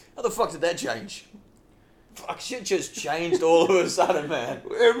 How the fuck did that change? Fuck, shit just changed all of a sudden, man.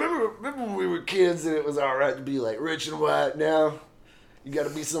 Remember when we were kids and it was alright to be like rich and white? Now you gotta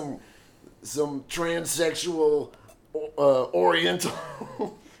be some transsexual oriental.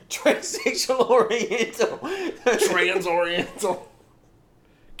 Transsexual oriental. Trans-oriental.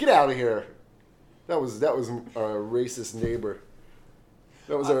 Get out of here. That was our racist neighbor.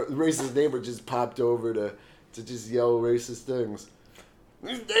 That was our racist neighbor just popped over to just yell racist things.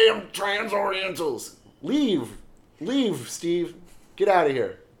 These damn trans-orientals. Leave, Steve. Get out of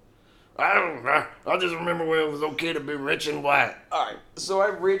here. I just remember when it was okay to be rich and white. Alright, so I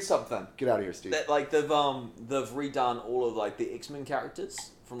read something. Get out of here, Steve. That like they've redone all of like the X-Men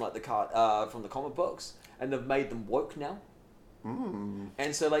characters from like from the comic books, and they've made them woke now. Mm.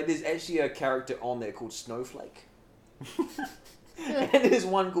 And so, like, there's actually a character on there called Snowflake. And there's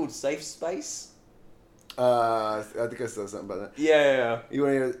one called Safe Space. I think I saw something about that. Yeah. You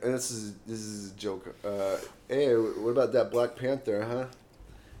want to hear? This is a joke. Hey, what about that Black Panther, huh?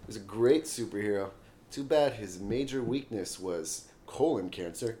 He was a great superhero. Too bad his major weakness was colon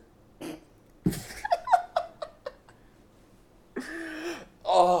cancer.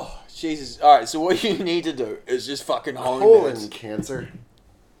 Oh, Jesus. Alright, so what you need to do is just fucking hone Colon it. cancer.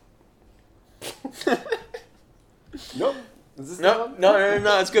 Nope. Is this No,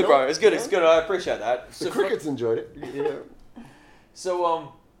 it's good, bro. It's good, it's good. I appreciate that. The crickets enjoyed it. Yeah.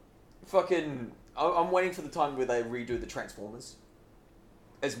 So, fucking... I'm waiting for the time where they redo the Transformers.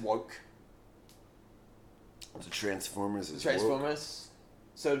 As woke. The Transformers is Transformers.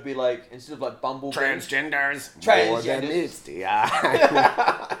 So it'd be like, instead of like Bumblebee... Transgenders. More than meets the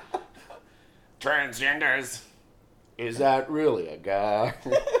eye. Transgenders. Is that really a guy?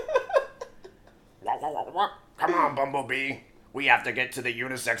 Come on, Bumblebee. We have to get to the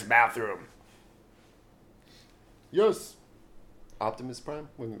unisex bathroom. Yes. Optimus Prime?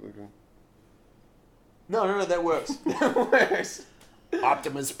 No, that works. That works.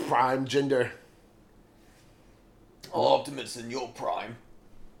 Optimus Prime gender. Optimus in your prime.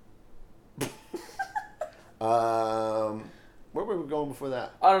 Where were we going before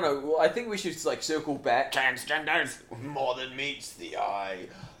that? I don't know. Well, I think we should like circle back. Transgenders. More than meets the eye.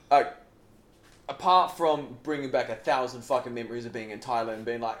 Apart from bringing back 1,000 fucking memories of being in Thailand and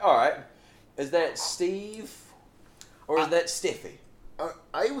being like, all right, is that Steve or is that Steffi?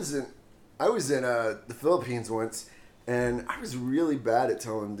 I was in the Philippines once, and I was really bad at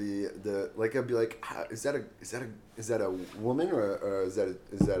telling the like I'd be like, is that a woman or is that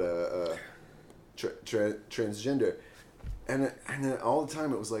a transgender? And then all the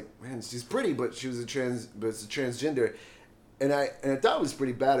time it was like, man, she's pretty, but it's a transgender. And I thought I was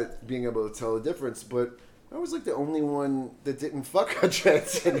pretty bad at being able to tell the difference, but I was like the only one that didn't fuck a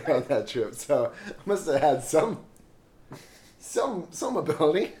transgender on that trip, so I must have had some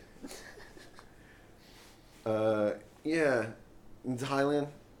ability. Yeah, in Thailand.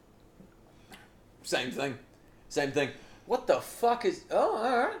 Same thing. What the fuck is? Oh,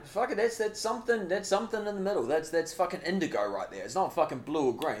 all right, fuck it. That's something. That's something in the middle. That's fucking indigo right there. It's not fucking blue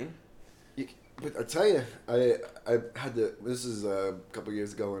or green. But I tell you, I had this is a couple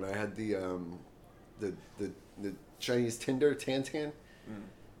years ago, and I had the Chinese Tinder Tantan.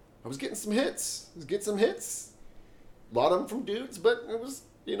 I was getting some hits. A lot of them from dudes, but it was,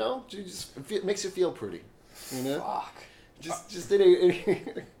 it makes you feel pretty, Fuck. Just did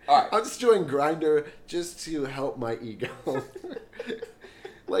it. All right. I'm just doing Grindr just to help my ego.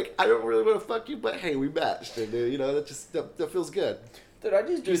 Like, I don't really want to fuck you, but hey, we matched, and that feels good. Dude, I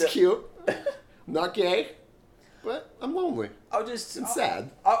just do He's that. cute. Not gay, but I'm lonely. And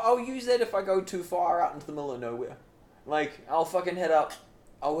sad. I'll use that if I go too far out into the middle of nowhere. Like, I'll hit up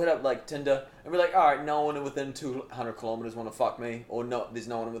like Tinder and be like, all right, no one within 200 kilometers want to fuck me, or no, there's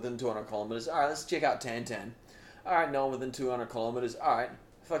no one within 200 kilometers. All right, let's check out Tantan. All right, no one within 200 kilometers. All right,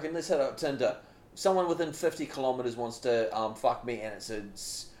 let's hit up Tinder. Someone within 50 kilometers wants to fuck me, and it's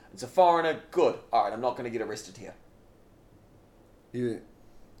a foreigner. Good. All right, I'm not going to get arrested here.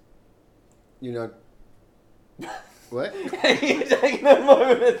 You're not. What? You're taking a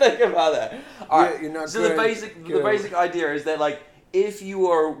moment to think about that. All right. You're not. So the basic idea is that, like, if you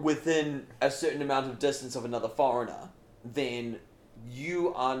are within a certain amount of distance of another foreigner, then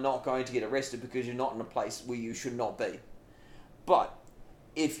you are not going to get arrested because you're not in a place where you should not be. But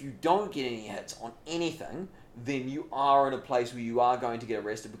if you don't get any hits on anything, then you are in a place where you are going to get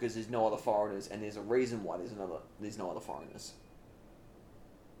arrested because there's no other foreigners, and there's a reason why there's no other foreigners.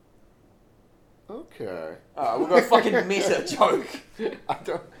 Okay. Alright, we'll go fucking meta joke. I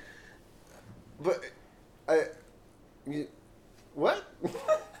don't. But what?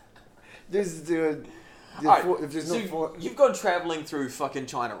 You've gone traveling through fucking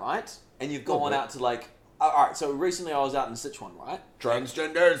China, right? And you've gone out to like. Alright, so recently I was out in Sichuan, right?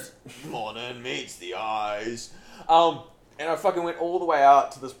 Transgenders. Morning meets the eyes. And I fucking went all the way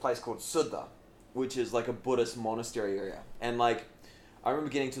out to this place called Suda, which is like a Buddhist monastery area. And like, I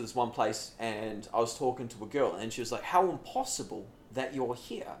remember getting to this one place and I was talking to a girl and she was like, how impossible that you're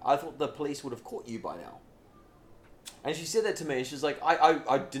here. I thought the police would have caught you by now. And she said that to me and she's like,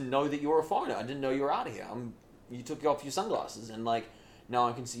 I didn't know that you were a foreigner. I didn't know you were out of here. You took off your sunglasses and like, now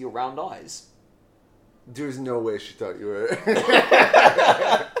I can see your round eyes. There's no way she thought you were.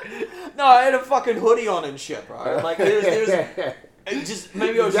 No, I had a fucking hoodie on and shit, bro. Like, maybe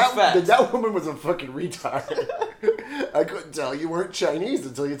I was just fat. That woman was a fucking retard. I couldn't tell you weren't Chinese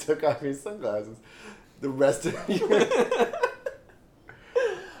until you took off your sunglasses. The rest of you.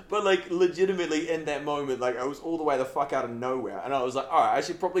 But, like, legitimately in that moment, like, I was all the way the fuck out of nowhere. And I was like, alright, I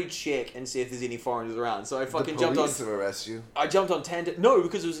should probably check and see if there's any foreigners around. So I fucking jumped on... The police have arrested you. I jumped on tangent. No,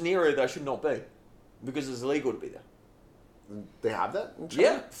 because it was an area that I should not be. Because it's illegal to be there. They have that in China?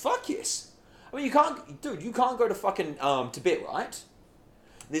 Yeah, fuck yes. I mean, you can't... Dude, you can't go to fucking Tibet, right?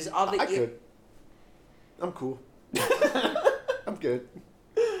 There's other... I could. I'm cool. I'm good.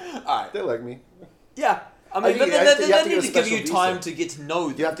 Alright. They like me. Yeah. I mean, but they need to give you time to get to know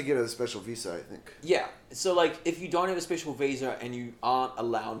them. You have to get a special visa, I think. Yeah. So, like, if you don't have a special visa and you aren't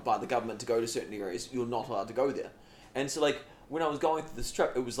allowed by the government to go to certain areas, you're not allowed to go there. And so, like, when I was going through this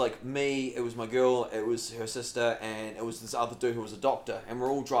trip, it was, like, me, it was my girl, it was her sister, and it was this other dude who was a doctor. And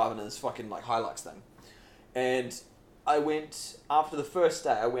we're all driving in this fucking, like, Hilux thing. And I went, after the first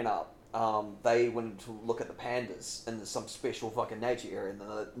day, I went up. They went to look at the pandas in some special fucking nature area, and then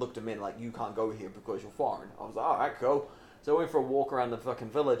they looked at me and like, you can't go here because you're foreign. I was like, alright, cool. So I went for a walk around the fucking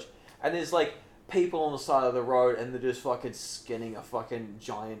village, and there's like people on the side of the road, and they're just fucking skinning a fucking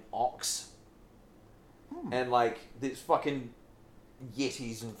giant ox. And like, there's fucking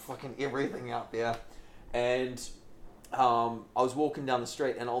yetis and fucking everything out there. And I was walking down the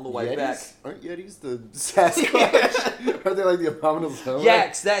street, and on the way back... Aren't Yetis the Sasquatch? Aren't they like the abominable snowman?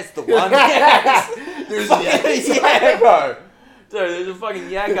 Yaks, that's the one. Yaks! There's Yaks. Yeah, bro. Dude, there's a fucking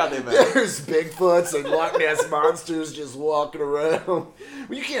yak out there, man. There's Bigfoots and Loch Ness monsters just walking around. Well,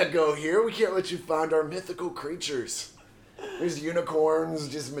 you can't go here. We can't let you find our mythical creatures. There's unicorns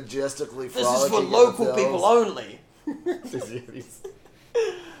just majestically frolicking. This is for local people only. There's Yetis.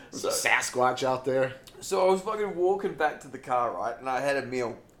 There's a Sasquatch out there. So I was fucking walking back to the car, right? And I had a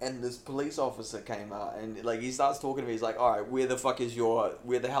meal, and this police officer came out, and like he starts talking to me. He's like, "All right, where the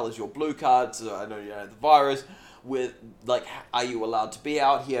hell is your blue card? So I know you have the virus. Are you allowed to be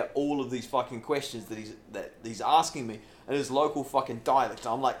out here?" All of these fucking questions that he's asking me, and his local fucking dialect.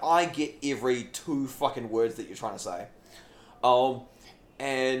 I'm like, I get every 2 fucking words that you're trying to say.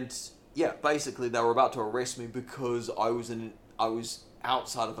 And yeah, basically they were about to arrest me because I was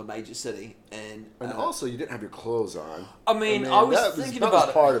outside of a major city, and also you didn't have your clothes on. I mean I was thinking about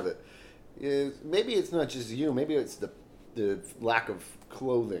it. Part of it. Maybe it's not just you. Maybe it's the lack of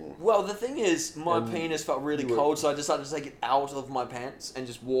clothing. Well, the thing is, my penis felt really cold, so I decided to take it out of my pants and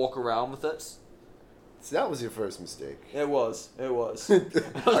just walk around with it. So that was your first mistake. It was.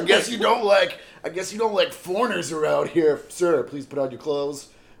 I guess you don't like foreigners around here, sir. Please put on your clothes.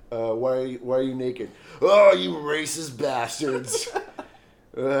 Why are you naked? Oh, you racist bastards.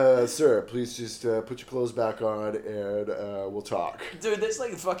 Sir, please just put your clothes back on and we'll talk. Dude, that's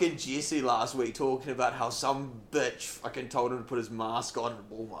like fucking Jesse last week talking about how some bitch fucking told him to put his mask on at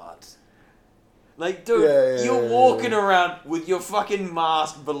Walmart. Like, dude, you're walking around with your fucking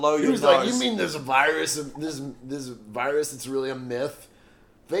mask below your nose. He was like, you mean there's a virus, this virus that's really a myth?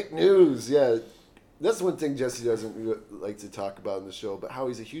 Fake news, yeah. That's one thing Jesse doesn't like to talk about in the show, but how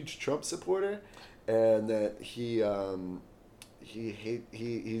he's a huge Trump supporter, and that he doesn't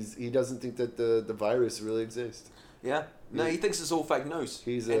think that the virus really exists. Yeah, no, he thinks it's all fake news.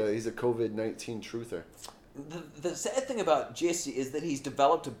 He's a COVID-19 truther. The sad thing about Jesse is that he's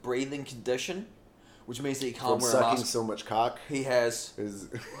developed a breathing condition, which means that he can't wear a sucking mask. So much cock. He has.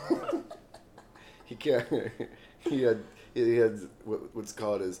 He can't. He had what's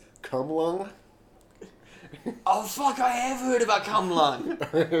called his cum lung. Oh fuck! I have heard about cum lung.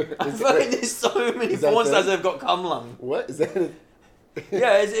 There's so many porn stars that have got cum lung. What is that?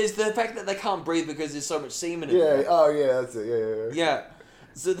 Yeah, it's the fact that they can't breathe because there's so much semen in there. Yeah. Oh yeah, that's it. Yeah. Yeah.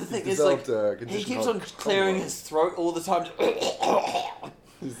 So the thing is, like, he keeps on clearing his throat all the time.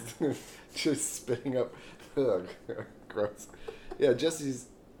 Just spitting up. Ugh, gross. Yeah, Jesse's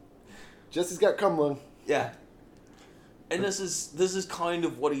got cum lung. Yeah. And this is kind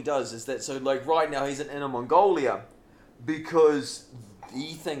of what he does, is that, so like right now he's in Inner Mongolia because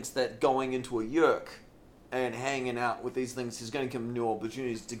he thinks that going into a yurt and hanging out with these things is going to give him new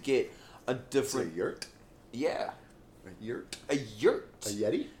opportunities to get a different... It's a yurt? Yeah. A yurt? A yurt? A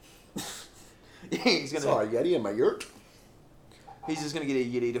yeti? Yeah, he's gonna... Saw a yeti in my yurt? He's just going to get a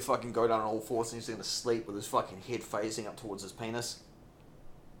yeti to fucking go down on all fours, and he's going to sleep with his fucking head facing up towards his penis.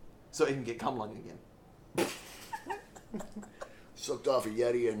 So he can get cum lung again. Sucked off a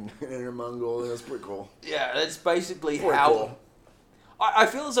yeti in Inner Mongolia. That's pretty cool. Yeah, that's basically pretty how... Cool. I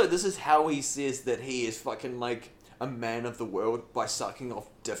feel as though this is how he says that he is fucking like a man of the world, by sucking off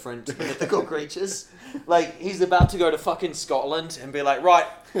different mythical creatures. Like, he's about to go to fucking Scotland and be like, right.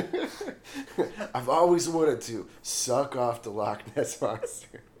 I've always wanted to suck off the Loch Ness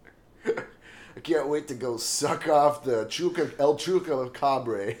Monster. I can't wait to go suck off the El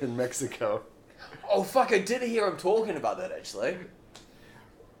Chupacabra in Mexico. Oh fuck! I did hear him talking about that actually.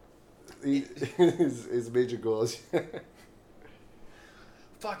 His major goals.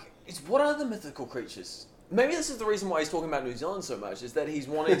 Fuck! What are the mythical creatures? Maybe this is the reason why he's talking about New Zealand so much, is that he's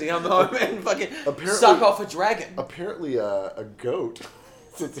wanting to come home and fucking suck off a dragon. Apparently, a goat.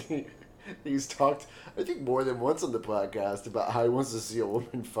 He's talked, I think, more than once on the podcast about how he wants to see a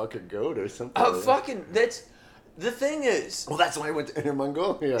woman fuck a goat or something. Oh, fucking, that's... The thing is... Well, that's why I went to Inner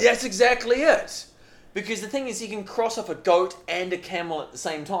Mongolia. That's exactly it. Because the thing is, he can cross off a goat and a camel at the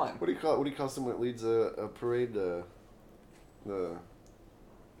same time. What do you call someone that leads a parade? The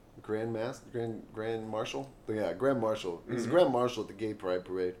Grand Marshal? Yeah, Grand Marshal. He's Grand Marshal at the Gay Pride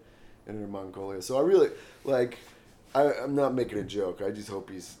Parade in Inner Mongolia. So I really, I'm not making a joke. I just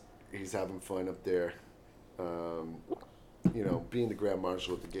hope he's having fun up there. Being the Grand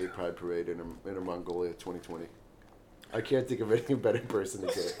Marshal at the Gay Pride Parade in Inner Mongolia 2020. I can't think of any better person to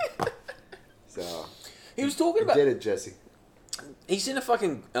get it. So he was talking about... Did it, Jesse. He sent a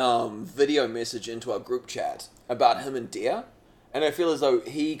fucking video message into our group chat about him and deer. And I feel as though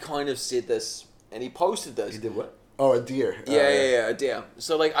he kind of said this, and he posted this. He did what? Oh, a deer. Yeah, a deer.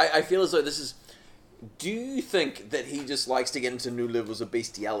 So, I feel as though this is... Do you think that he just likes to get into new levels of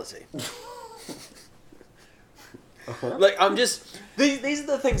bestiality? Uh-huh. I'm just... These are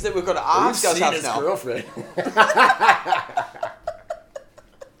the things that we've got to ask ourselves now. Girlfriend.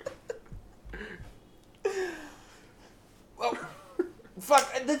 Well,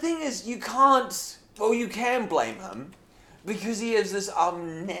 fuck, the thing is, you can't... Well, you can blame him. Because he has this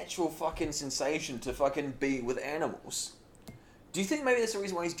unnatural fucking sensation to fucking be with animals. Do you think maybe that's the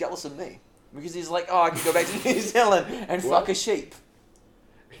reason why he's jealous of me? Because he's like, I can go back to New Zealand and fuck a sheep.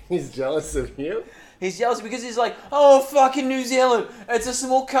 He's jealous of you? He's jealous because he's like, oh, fucking New Zealand. It's a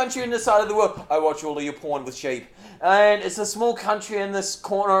small country in this side of the world. I watch all of your porn with sheep. And it's a small country in this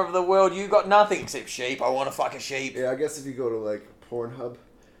corner of the world. You got nothing except sheep. I want to fuck a sheep. Yeah, I guess if you go to, Pornhub...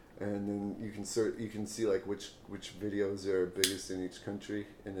 And then you can see which videos are biggest in each country,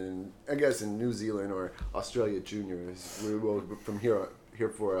 and then I guess in New Zealand or Australia Junior is we will from here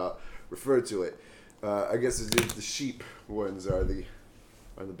for refer to it. I guess the sheep ones are the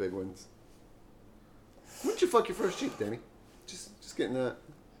big ones. When did you fuck your first sheep, Danny? Just getting that.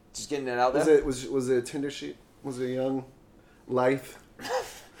 Just getting that out there. Was it a tender sheep? Was it a young, lithe,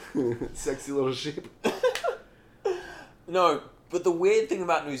 sexy little sheep? No. But the weird thing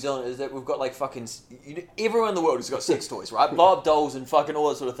about New Zealand is that we've got everyone in the world has got sex toys, right? Blow-up dolls and fucking all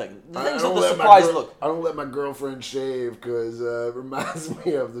that sort of thing. The things that the surprise look. I don't let my girlfriend shave because it reminds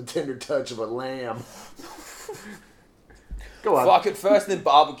me of the tender touch of a lamb. Go on. Fuck it first, then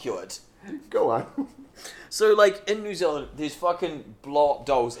barbecue it. Go on. So, in New Zealand, there's fucking blow-up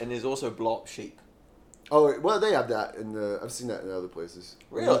dolls and there's also blow-up sheep. Oh, well, they have that I've seen that in other places.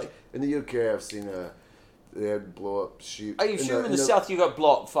 Really? In the UK, I've seen they had blow up sheep. Are you sure in the South you got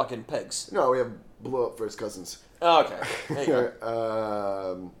blow up fucking pigs? No, we have blow up first cousins. Oh, okay. There you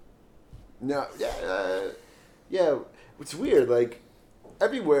go. No, yeah. It's weird.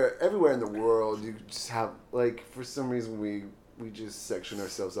 Everywhere in the world, you just have for some reason we just section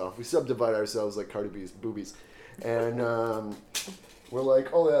ourselves off. We subdivide ourselves like Cardi B's boobies, and we're like,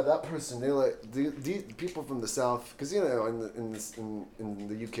 oh yeah, that person. They the people from the South, because in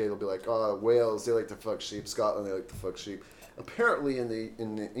the UK they'll be like, oh, Wales they like to fuck sheep, Scotland they like to fuck sheep. Apparently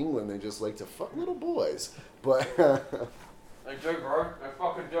in England they just like to fuck little boys, but. They do, bro. They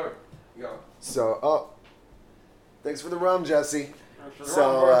fucking do. Yo. So thanks for the rum, Jesse.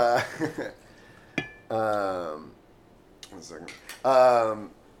 So 1 second.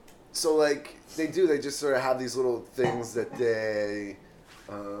 So they just sort of have these little things that they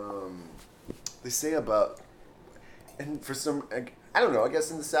say about, and for some, I don't know, I guess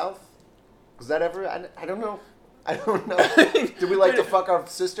in the South, was that ever, I don't know. Did we like to fuck our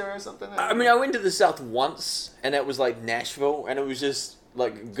sister or something? I mean, I went to the South once, and it was Nashville, and it was just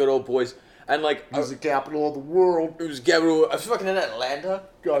good old boys. And it was the capital of the world. It was capital. I was fucking in Atlanta.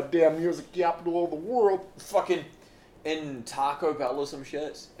 Goddamn, here's the capital of the world. Fucking in Taco Bell or some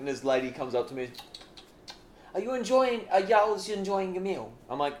shit, and this lady comes up to me. Are y'all enjoying your meal?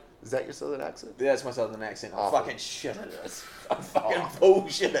 I'm like, is that your southern accent? Yeah, that's my southern accent. I'm fucking shit at it. I'm fucking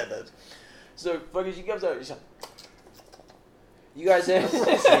bullshit at it. So fucking she comes over. She's like, you guys have...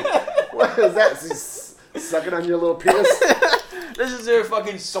 What is that? She's sucking on your little penis? This is her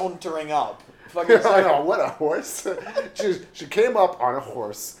fucking sauntering up. Fucking I know, what a horse. She came up on a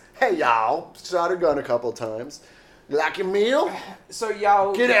horse. Hey, y'all. Shot her gun a couple times. You like your meal? So,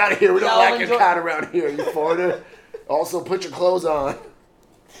 y'all... Get out of here. We don't like your cat around here, you foreigner. Also, put your clothes on.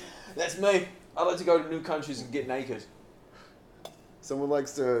 That's me. I like to go to new countries and get naked. Someone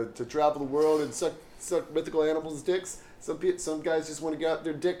likes to travel the world and suck mythical animals' dicks. Some guys just want to get out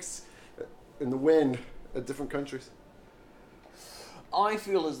their dicks in the wind at different countries. I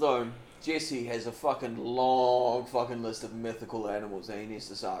feel as though Jesse has a fucking long fucking list of mythical animals that he needs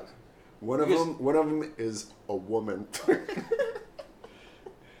to suck. One of them is a woman.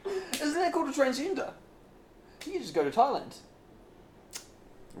 Isn't that called a transgender? You just go to Thailand.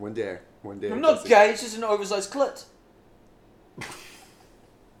 One day. I'm not gay, it's just an oversized clit.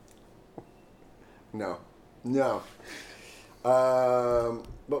 No.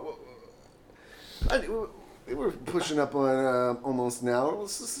 But we're pushing up on almost now.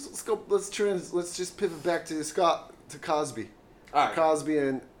 Let's go. Let's just pivot back to Cosby. All right. Cosby,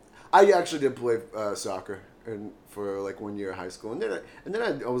 and I actually did play soccer for like 1 year of high school, and then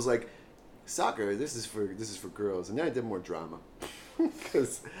I was like, soccer. This is for girls, and then I did more drama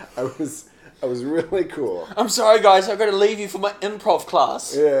because I was really cool. I'm sorry, guys. I've got to leave you for my improv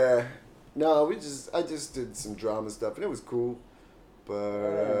class. Yeah. No, I just did some drama stuff, and it was cool,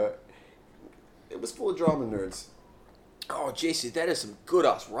 but it was full of drama nerds. Oh, Jesse, that is some good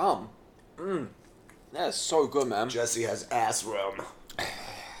ass rum. That is so good, man. Jesse has ass rum.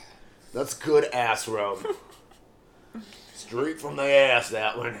 That's good ass rum. Straight from the ass,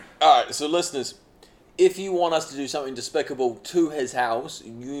 that one. Alright, so listeners, if you want us to do something despicable to his house,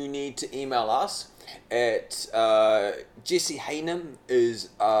 you need to email us at Jesse Haynham is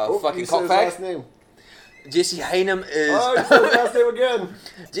fucking cockfag. Last name. Jesse Haynham is... Oh, you said his last name again.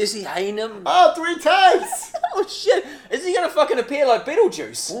 Jesse Haynham. Oh, 3 times. Oh, shit. Is he going to fucking appear like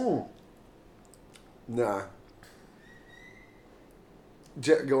Beetlejuice? Ooh. Nah.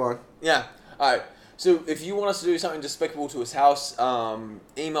 Go on. Yeah. Alright. So if you want us to do something despicable to his house,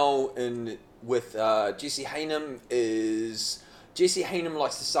 email in with Jesse Haynham is... Jesse Haynham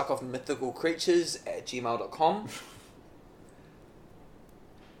likes to suck off mythical creatures at gmail.com.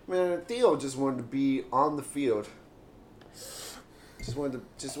 Man, Theo just wanted to be on the field. Just wanted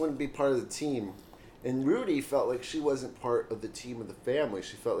to be part of the team. And Rudy felt like she wasn't part of the team of the family.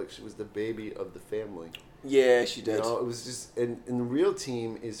 She felt like she was the baby of the family. Yeah, she did. You know, it was just... And the real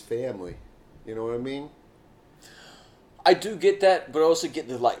team is family. You know what I mean? I do get that, but I also get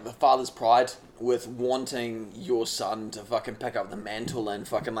the father's pride with wanting your son to fucking pick up the mantle and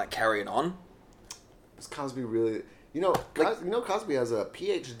fucking carry it on. Is Cosby really... Cosby has a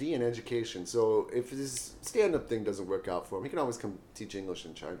PhD in education, so if his stand-up thing doesn't work out for him, he can always come teach English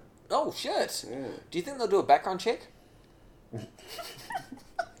in China. Oh, shit. Yeah. Do you think they'll do a background check?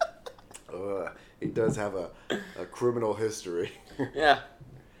 He does have a criminal history. Yeah.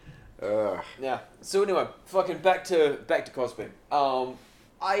 Yeah. So anyway, fucking back to Cosby.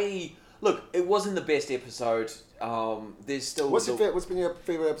 Look, it wasn't the best episode. There's still... What's been your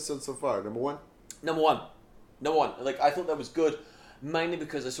favorite episode so far? Number one. I thought that was good, mainly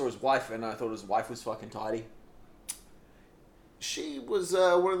because I saw his wife and I thought his wife was fucking tidy. She was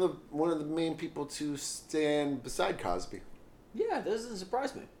one of the main people to stand beside Cosby. Yeah, that doesn't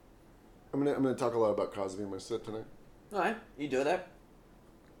surprise me. I'm gonna talk a lot about Cosby in my set tonight. All right, you do that.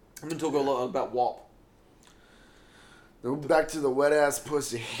 I'm gonna talk a lot about WAP. Then back to the wet ass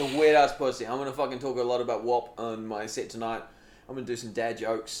pussy. The wet ass pussy. I'm gonna fucking talk a lot about WAP on my set tonight. I'm gonna do some dad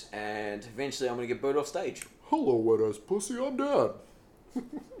jokes, and eventually I'm gonna get booed off stage. Hello, wet ass pussy. I'm Dad.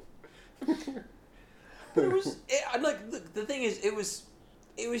 But the thing is, it was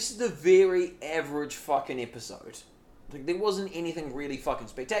the very average fucking episode. There wasn't anything really fucking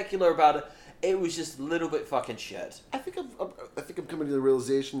spectacular about it. It was just a little bit fucking shit. I think I'm coming to the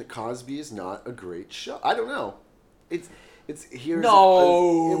realization that Cosby is not a great show. I don't know. It's here.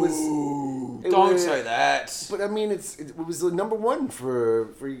 No, don't say that. But I mean, it was the number one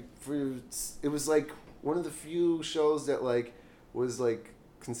for. It was like one of the few shows that was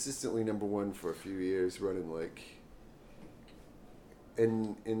consistently number one for a few years running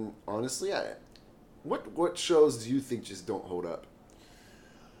and honestly, what shows do you think just don't hold up?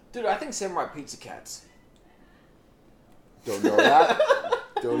 Dude, I think Samurai Pizza Cats. Don't know that.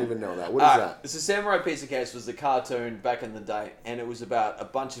 Don't even know that. What is that? So Samurai Pizza Cats was a cartoon back in the day, and it was about a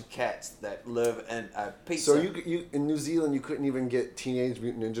bunch of cats that live in a pizza. So you in New Zealand, you couldn't even get Teenage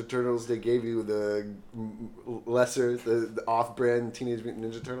Mutant Ninja Turtles. They gave you the off-brand Teenage Mutant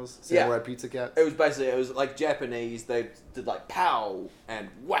Ninja Turtles. Samurai Pizza Cat. It was like Japanese. They did pow and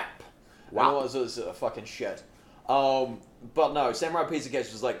whap. Wow. And all this sort of fucking shit. But no, Samurai Pizza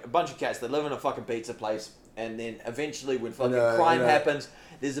Cats was a bunch of cats that live in a fucking pizza place, and then eventually when fucking crime happens,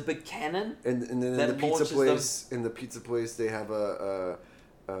 there's a big cannon. And then in the pizza place, they have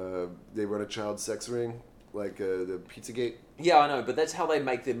they run a child sex ring, the Pizzagate. Yeah, I know, but that's how they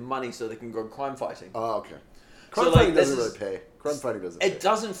make their money so they can go crime fighting. Oh, okay. Crime fighting doesn't really pay. Crime fighting doesn't. It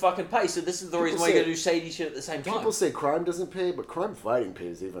doesn't fucking pay. So this is the reason why you gotta do shady shit at the same time. People say crime doesn't pay, but crime fighting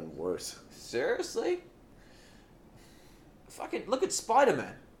pays even worse. Seriously? Fucking look at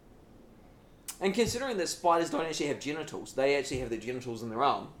Spider-Man. And considering that spiders don't actually have genitals, they actually have their genitals in their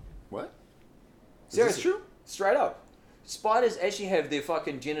arm. What? Seriously? Is this true? Straight up. Spiders actually have their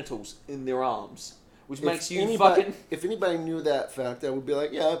fucking genitals in their arms. Which makes you anybody, fucking... If anybody knew that fact, I would be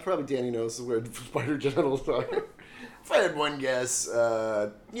like, yeah, probably Danny knows where spider genitals are. If I had one guess,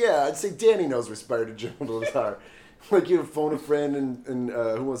 yeah, I'd say Danny knows where spider genitals are. Like, you phone a friend and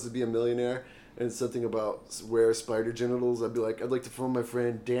Who Wants to Be a Millionaire, and it's something about where spider genitals, I'd be like, I'd like to phone my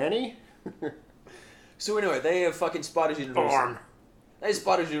friend Danny. So anyway, they have fucking spider genitals. Farm. They have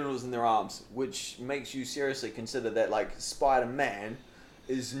spider genitals in their arms, which makes you seriously consider that, like, Spider-Man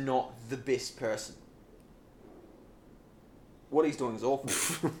is not the best person. What he's doing is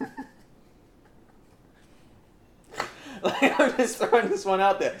awful. Like, I'm just throwing this one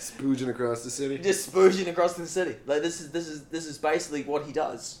out there. Spooging across the city. Just spooging across the city. Like, this is basically what he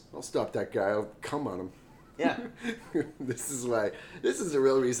does. I'll stop that guy. I'll come on him. Yeah. This is the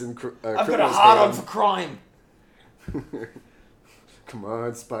real reason. I've got a hard on for crime. Come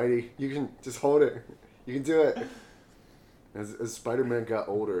on, Spidey. You can just hold it. You can do it. As Spider-Man got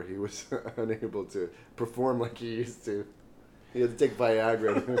older, he was unable to perform like he used to. He had to take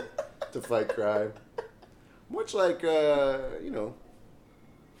Viagra to fight crime. Much like,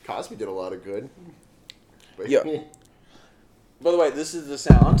 Cosby did a lot of good. But Yeah. By the way, this is the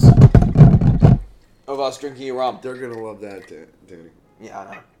sound of us drinking a rum. They're going to love that, Danny. Yeah,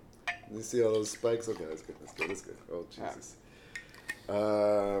 I know. You see all those spikes? Okay, that's good. Oh, Jesus.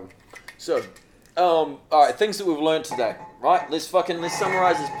 So, alright, things that we've learned today, right? Let's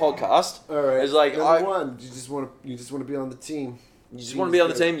summarize this podcast. All right. It's like, Number one, you just want to be on the team. You just want to be on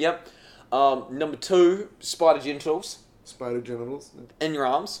the team, yep. Number two, spider genitals. Spider genitals. In your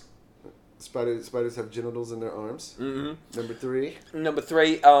arms. Spiders have genitals in their arms. Mm-hmm. Number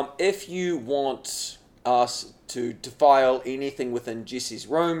three, if you want us to file anything within Jesse's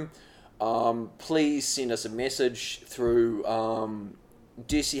room, please send us a message through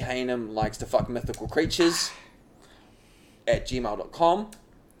Jesse Haynham likes to fuck mythical creatures at gmail.com.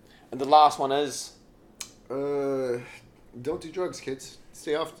 And the last one is... don't do drugs, kids.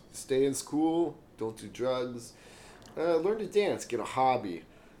 Stay in school. Don't do drugs. Learn to dance. Get a hobby.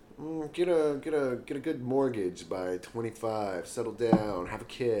 Get a good mortgage by 25. Settle down. Have a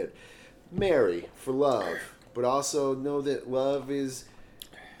kid. Marry for love, but also know that love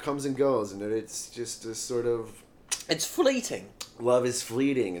comes and goes, and that it's just a sort of... It's fleeting. Love is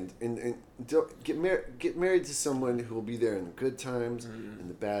fleeting, and don't get married to someone who will be there in the good times and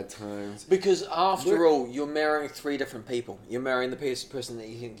the bad times. Because after all, you're marrying three different people. You're marrying the person that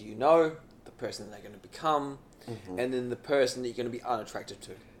you think you know, the person that they're going to become, and then the person that you're going to be unattracted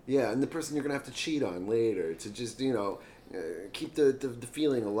to. Yeah, and the person you're going to have to cheat on later to just, keep the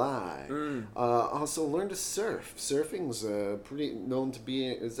feeling alive. Also, learn to surf. Surfing's pretty known to be...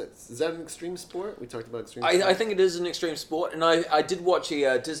 Is that an extreme sport? We talked about extreme sport. I think it is an extreme sport, and I did watch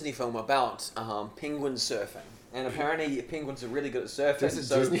a Disney film about penguin surfing. And apparently penguins are really good at surfing.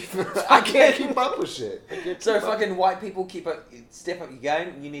 There's a Disney film? I can't keep up with shit. Fucking white people step up your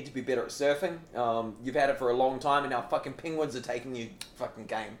game. You need to be better at surfing. You've had it for a long time, and now fucking penguins are taking your fucking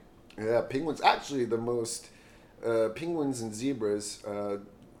game. Yeah, penguins. Actually, the most... penguins and zebras,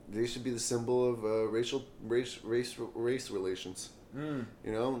 they should be the symbol of race relations.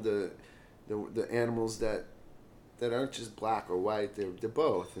 The animals that aren't just black or white, they're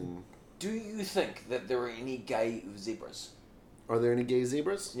both. And do you think that there are any gay zebras? Are there any gay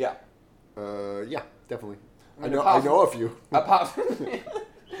zebras? Yeah. Yeah, definitely. I mean, know a few. Apart from,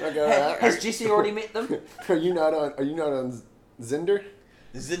 has Jesse already met them? Are you not on Zinder?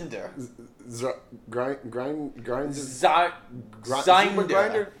 Zinder. Zinder.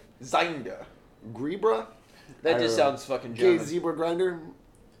 Grebra? That just sounds fucking German. Gay zebra grinder?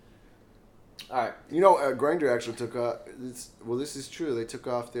 Alright. Grindr actually took off... this is true. They took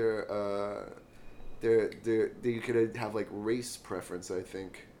off their you could have, like, race preference, I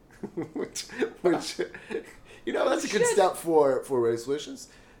think. which that's a good step for race relations.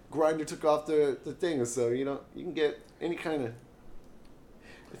 Grindr took off the thing, so, you can get any kind of...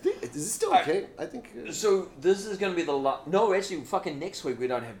 is this still okay? I think... So, this is going to be the last... No, actually, fucking next week we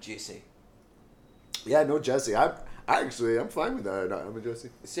don't have Jesse. Yeah, no Jesse. I'm fine with that. I'm a Jesse.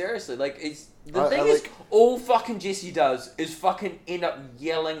 Seriously, like, the thing is, all fucking Jesse does is fucking end up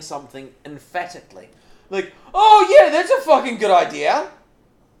yelling something emphatically. Like, oh yeah, that's a fucking good idea.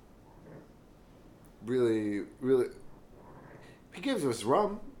 Really, really... He gives us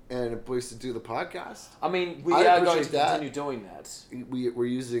rum, and a place to do the podcast. I mean, we I are going appreciate to that. continue doing that. We're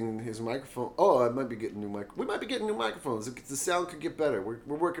using his microphone. Oh, I might be getting we might be getting new microphones. The sound could get better. We're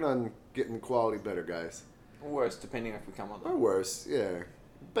working on getting the quality better, guys. Or worse, depending if we come on Or them. worse, yeah.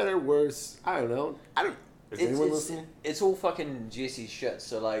 Better, worse. I don't know. Is anyone listening? It's all fucking Jesse's shit.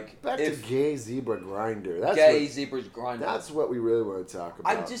 So like, Back to gay zebra grinder. That's gay zebras grinder. That's what we really want to talk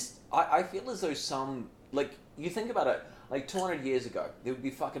about. I feel as though some, like, you think about it, like 200 years ago, there would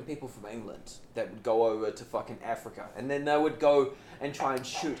be fucking people from England that would go over to fucking Africa, and then they would go and try and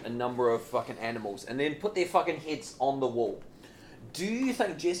shoot a number of fucking animals, and then put their fucking heads on the wall. Do you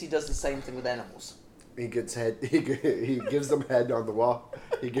think Jesse does the same thing with animals? He gets head. He gives them head on the wall.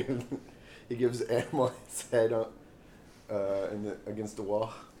 He gives animal his head on, against the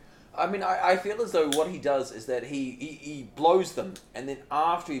wall. I mean, I feel as though what he does is that he blows them, and then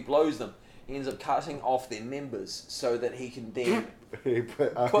after he blows them, he ends up cutting off their members so that he can then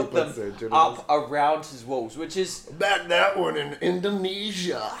put them up around his walls, which is... Back that one in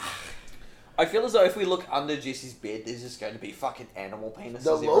Indonesia. I feel as though if we look under Jesse's bed, there's just going to be fucking animal penises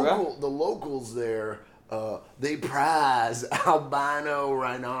everywhere. The locals there, they prize albino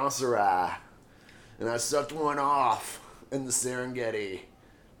rhinoceri. And I sucked one off in the Serengeti.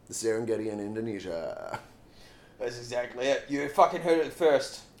 The Serengeti in Indonesia. That's exactly it. You fucking heard it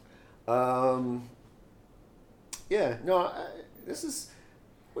first. Yeah, no, this is...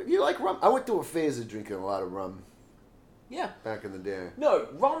 You like rum? I went through a phase of drinking a lot of rum. Yeah. Back in the day. No,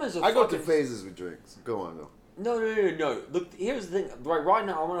 rum is a I go through phases with drinks. Go on, though. No. Look, here's the thing. Right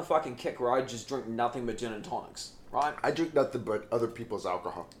now, I'm on a fucking kick where I just drink nothing but gin and tonics. Right? I drink nothing but other people's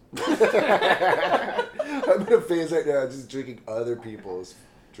alcohol. I'm in a phase right now just drinking other people's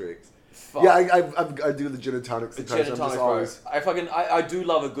drinks. Fuck. Yeah, I do the gin and tonic sometimes. Gin and tonic, I do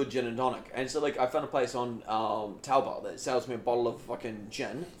love a good gin and tonic. And so, like, I found a place on Taobao that sells me a bottle of fucking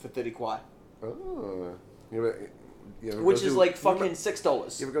gin for 30 kwai. Oh. Which is like fucking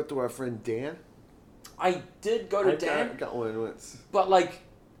 $6. You ever go to our friend Dan? I did go to Dan. I got one once. But like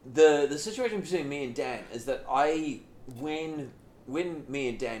the situation between me and Dan is that when me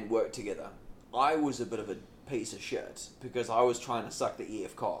and Dan worked together, I was a bit of a piece of shit because I was trying to suck the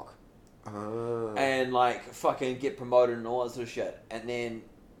EF cock. And like fucking get promoted and all that sort of shit. And then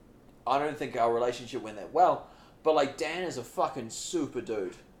I don't think our relationship went that well. But like Dan is a fucking super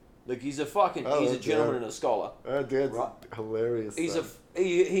dude. Like he's a gentleman and a scholar. Dan's hilarious.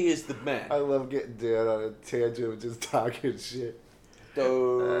 He is the man. I love getting Dan on a tangent of just talking shit.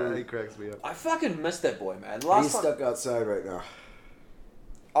 Dude, he cracks me up. I fucking miss that boy, man. He's stuck outside right now.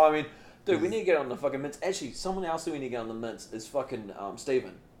 I mean, dude, we need to get on the fucking mints. Actually, someone else who we need to get on the mints is fucking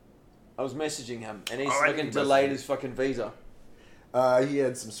Steven. I was messaging him, and he's fucking delayed his fucking visa. He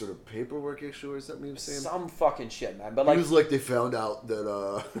had some sort of paperwork issue or something he was saying? Some fucking shit, man. But like, it was like they found out that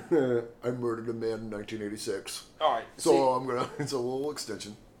I murdered a man in 1986. Alright. So it's a little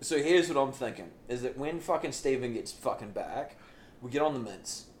extension. So here's what I'm thinking, is that when fucking Steven gets fucking back, we get on the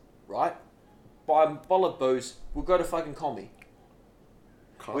mints, right? Buy a bottle of booze, we'll go to fucking Komi.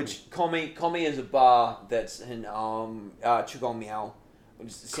 Which, Komi is a bar that's in Chugong Miao, which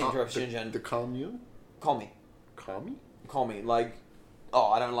is the center of Shenzhen. The commune? Komi. Commie, like,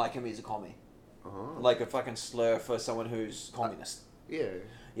 I don't like him, he's a commie. Oh. Like a fucking slur for someone who's communist. Yeah.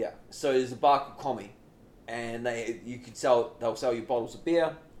 Yeah. So there's a bar called Commie, and they'll sell you bottles of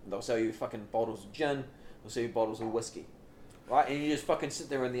beer, they'll sell you fucking bottles of gin, they'll sell you bottles of whiskey. Right? And you just fucking sit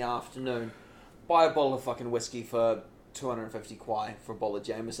there in the afternoon, buy a bottle of fucking whiskey for 250 kwai for a bottle of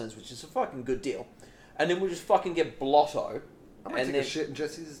Jameson's, which is a fucking good deal. And then we'll just fucking get blotto. I might take a shit in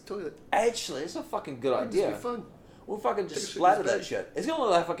Jesse's toilet. Actually, it's a fucking good idea. It's fun. We'll fucking just splatter that shit. It's gonna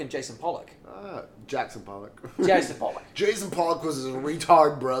look like fucking Jason Pollock. Jackson Pollock. Jason Pollock. Jason Pollock was his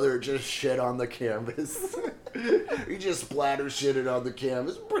retard brother, just shit on the canvas. He just splatter shitted on the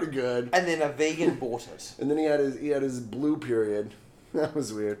canvas. Pretty good. And then a vegan bought it. And then he had his blue period. That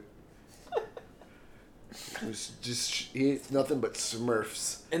was weird. It was he ate nothing but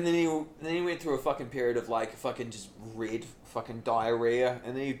Smurfs. And then he went through a fucking period of like fucking just red fucking diarrhea,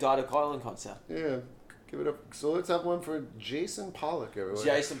 and then he died of colon cancer. Yeah. Give it up. So let's have one for Jason Pollock, everyone.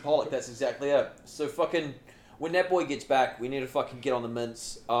 Jason Pollock, that's exactly it. So fucking, when that boy gets back, we need to fucking get on the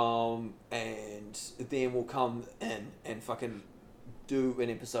mints, and then we'll come in and fucking do an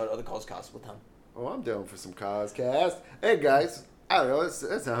episode of the Coscast with him. Oh, I'm down for some Coscast. Hey guys, I don't know,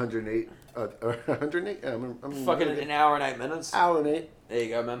 that's 108. 108? I'm fucking an hour and 8 minutes. Hour and 8. There you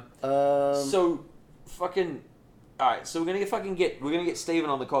go, man. So, fucking, alright, so we're gonna get Steven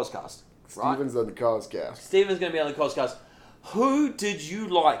on the Coscast. Steven's on the Coscast. Steven's going to be on the Coscast. Who did you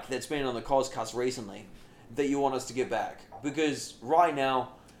like that's been on the Coscast recently that you want us to get back? Because right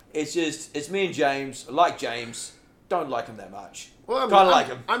now, It's me and James. I like James. Don't like him that much. Well, kind of like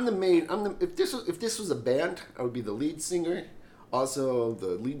him. I'm the main. If this was a band, I would be the lead singer, also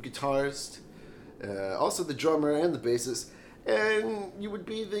the lead guitarist, also the drummer and the bassist, and you would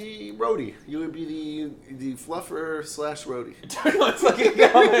be the roadie. You would be the fluffer / roadie. Don't fucking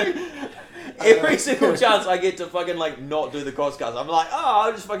go. Every single chance I get to fucking like not do the crosscast, I'm like,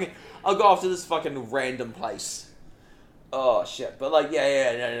 I'll go off to this fucking random place. Oh shit! But like,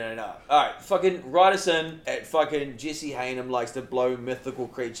 no. All right, fucking write us in at fucking Jesse Hainham likes to blow mythical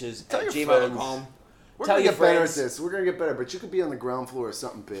creatures at gmail.com. We're gonna get better at this. We're gonna get better, but you could be on the ground floor of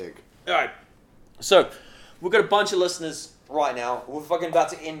something big. All right. So we've got a bunch of listeners right now. We're fucking about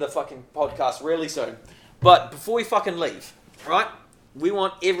to end the fucking podcast really soon. But before we fucking leave, right? We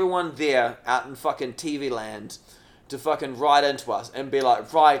want everyone there out in fucking TV land to fucking write into us and be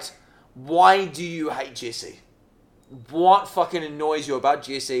like, right, why do you hate Jesse? What fucking annoys you about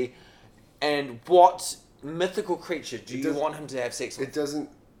Jesse? And what mythical creature do you want him to have sex with? It doesn't...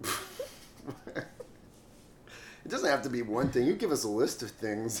 It doesn't have to be one thing. You give us a list of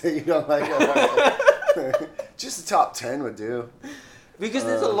things that you don't like. Just the top 10 would do. Because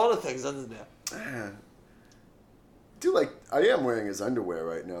there's a lot of things, isn't there? Dude, like, I am wearing his underwear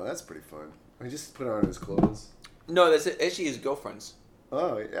right now. That's pretty fun. I just put on his clothes. No, that's actually his girlfriend's.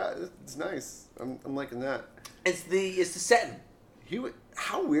 Oh, yeah, it's nice. I'm liking that. It's the satin.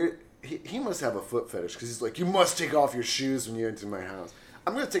 How weird. He must have a foot fetish because he's like, you must take off your shoes when you enter my house.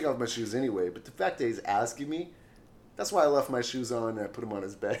 I'm going to take off my shoes anyway, but the fact that he's asking me, that's why I left my shoes on and I put them on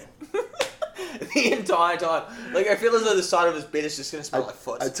his bed. The entire time. Like, I feel as though the side of his bed is just going to smell like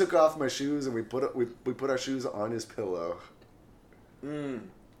foot. I took off my shoes and we put our shoes on his pillow.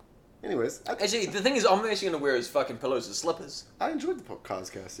 Anyways. Actually, the thing is, I'm actually going to wear his fucking pillows as slippers. I enjoyed the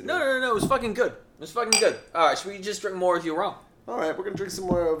podcast today. No, it was fucking good. Alright, should we just drink more of your rum? Alright, we're going to drink some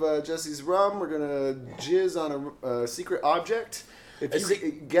more of Jesse's rum. We're going to jizz on a secret object. If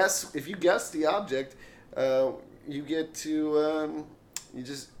you guess the object, you get to, you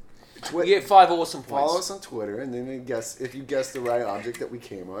get 5 awesome points. Follow us on Twitter, and then if you guess the right object that we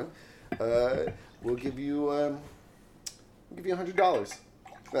came on, we'll give you $100.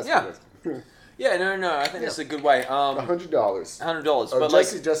 That's good. Yeah, no. I think that's a good way. $100. $100.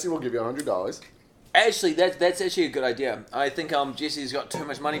 But Jesse will give you $100. Actually, that's actually a good idea. I think Jesse's got too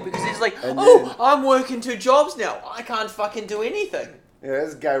much money because he's like, I'm working 2 jobs now. I can't fucking do anything. Yeah,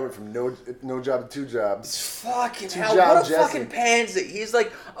 this guy went from no job to 2 jobs. Fucking hell, what a fucking pansy. He's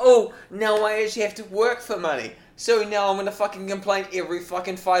like, now I actually have to work for money. So now I'm going to fucking complain every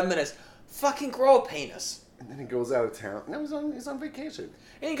fucking 5 minutes. Fucking grow a penis. And then he goes out of town. No, he's on vacation.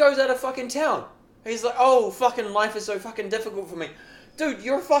 And he goes out of fucking town. He's like, fucking life is so fucking difficult for me. Dude,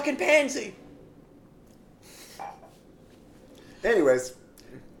 you're a fucking pansy. Anyways,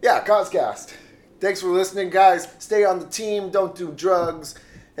 yeah, Coscast. Thanks for listening, guys. Stay on the team. Don't do drugs.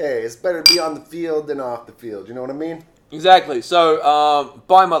 Hey, it's better to be on the field than off the field. You know what I mean? Exactly. So,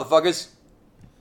 bye, motherfuckers.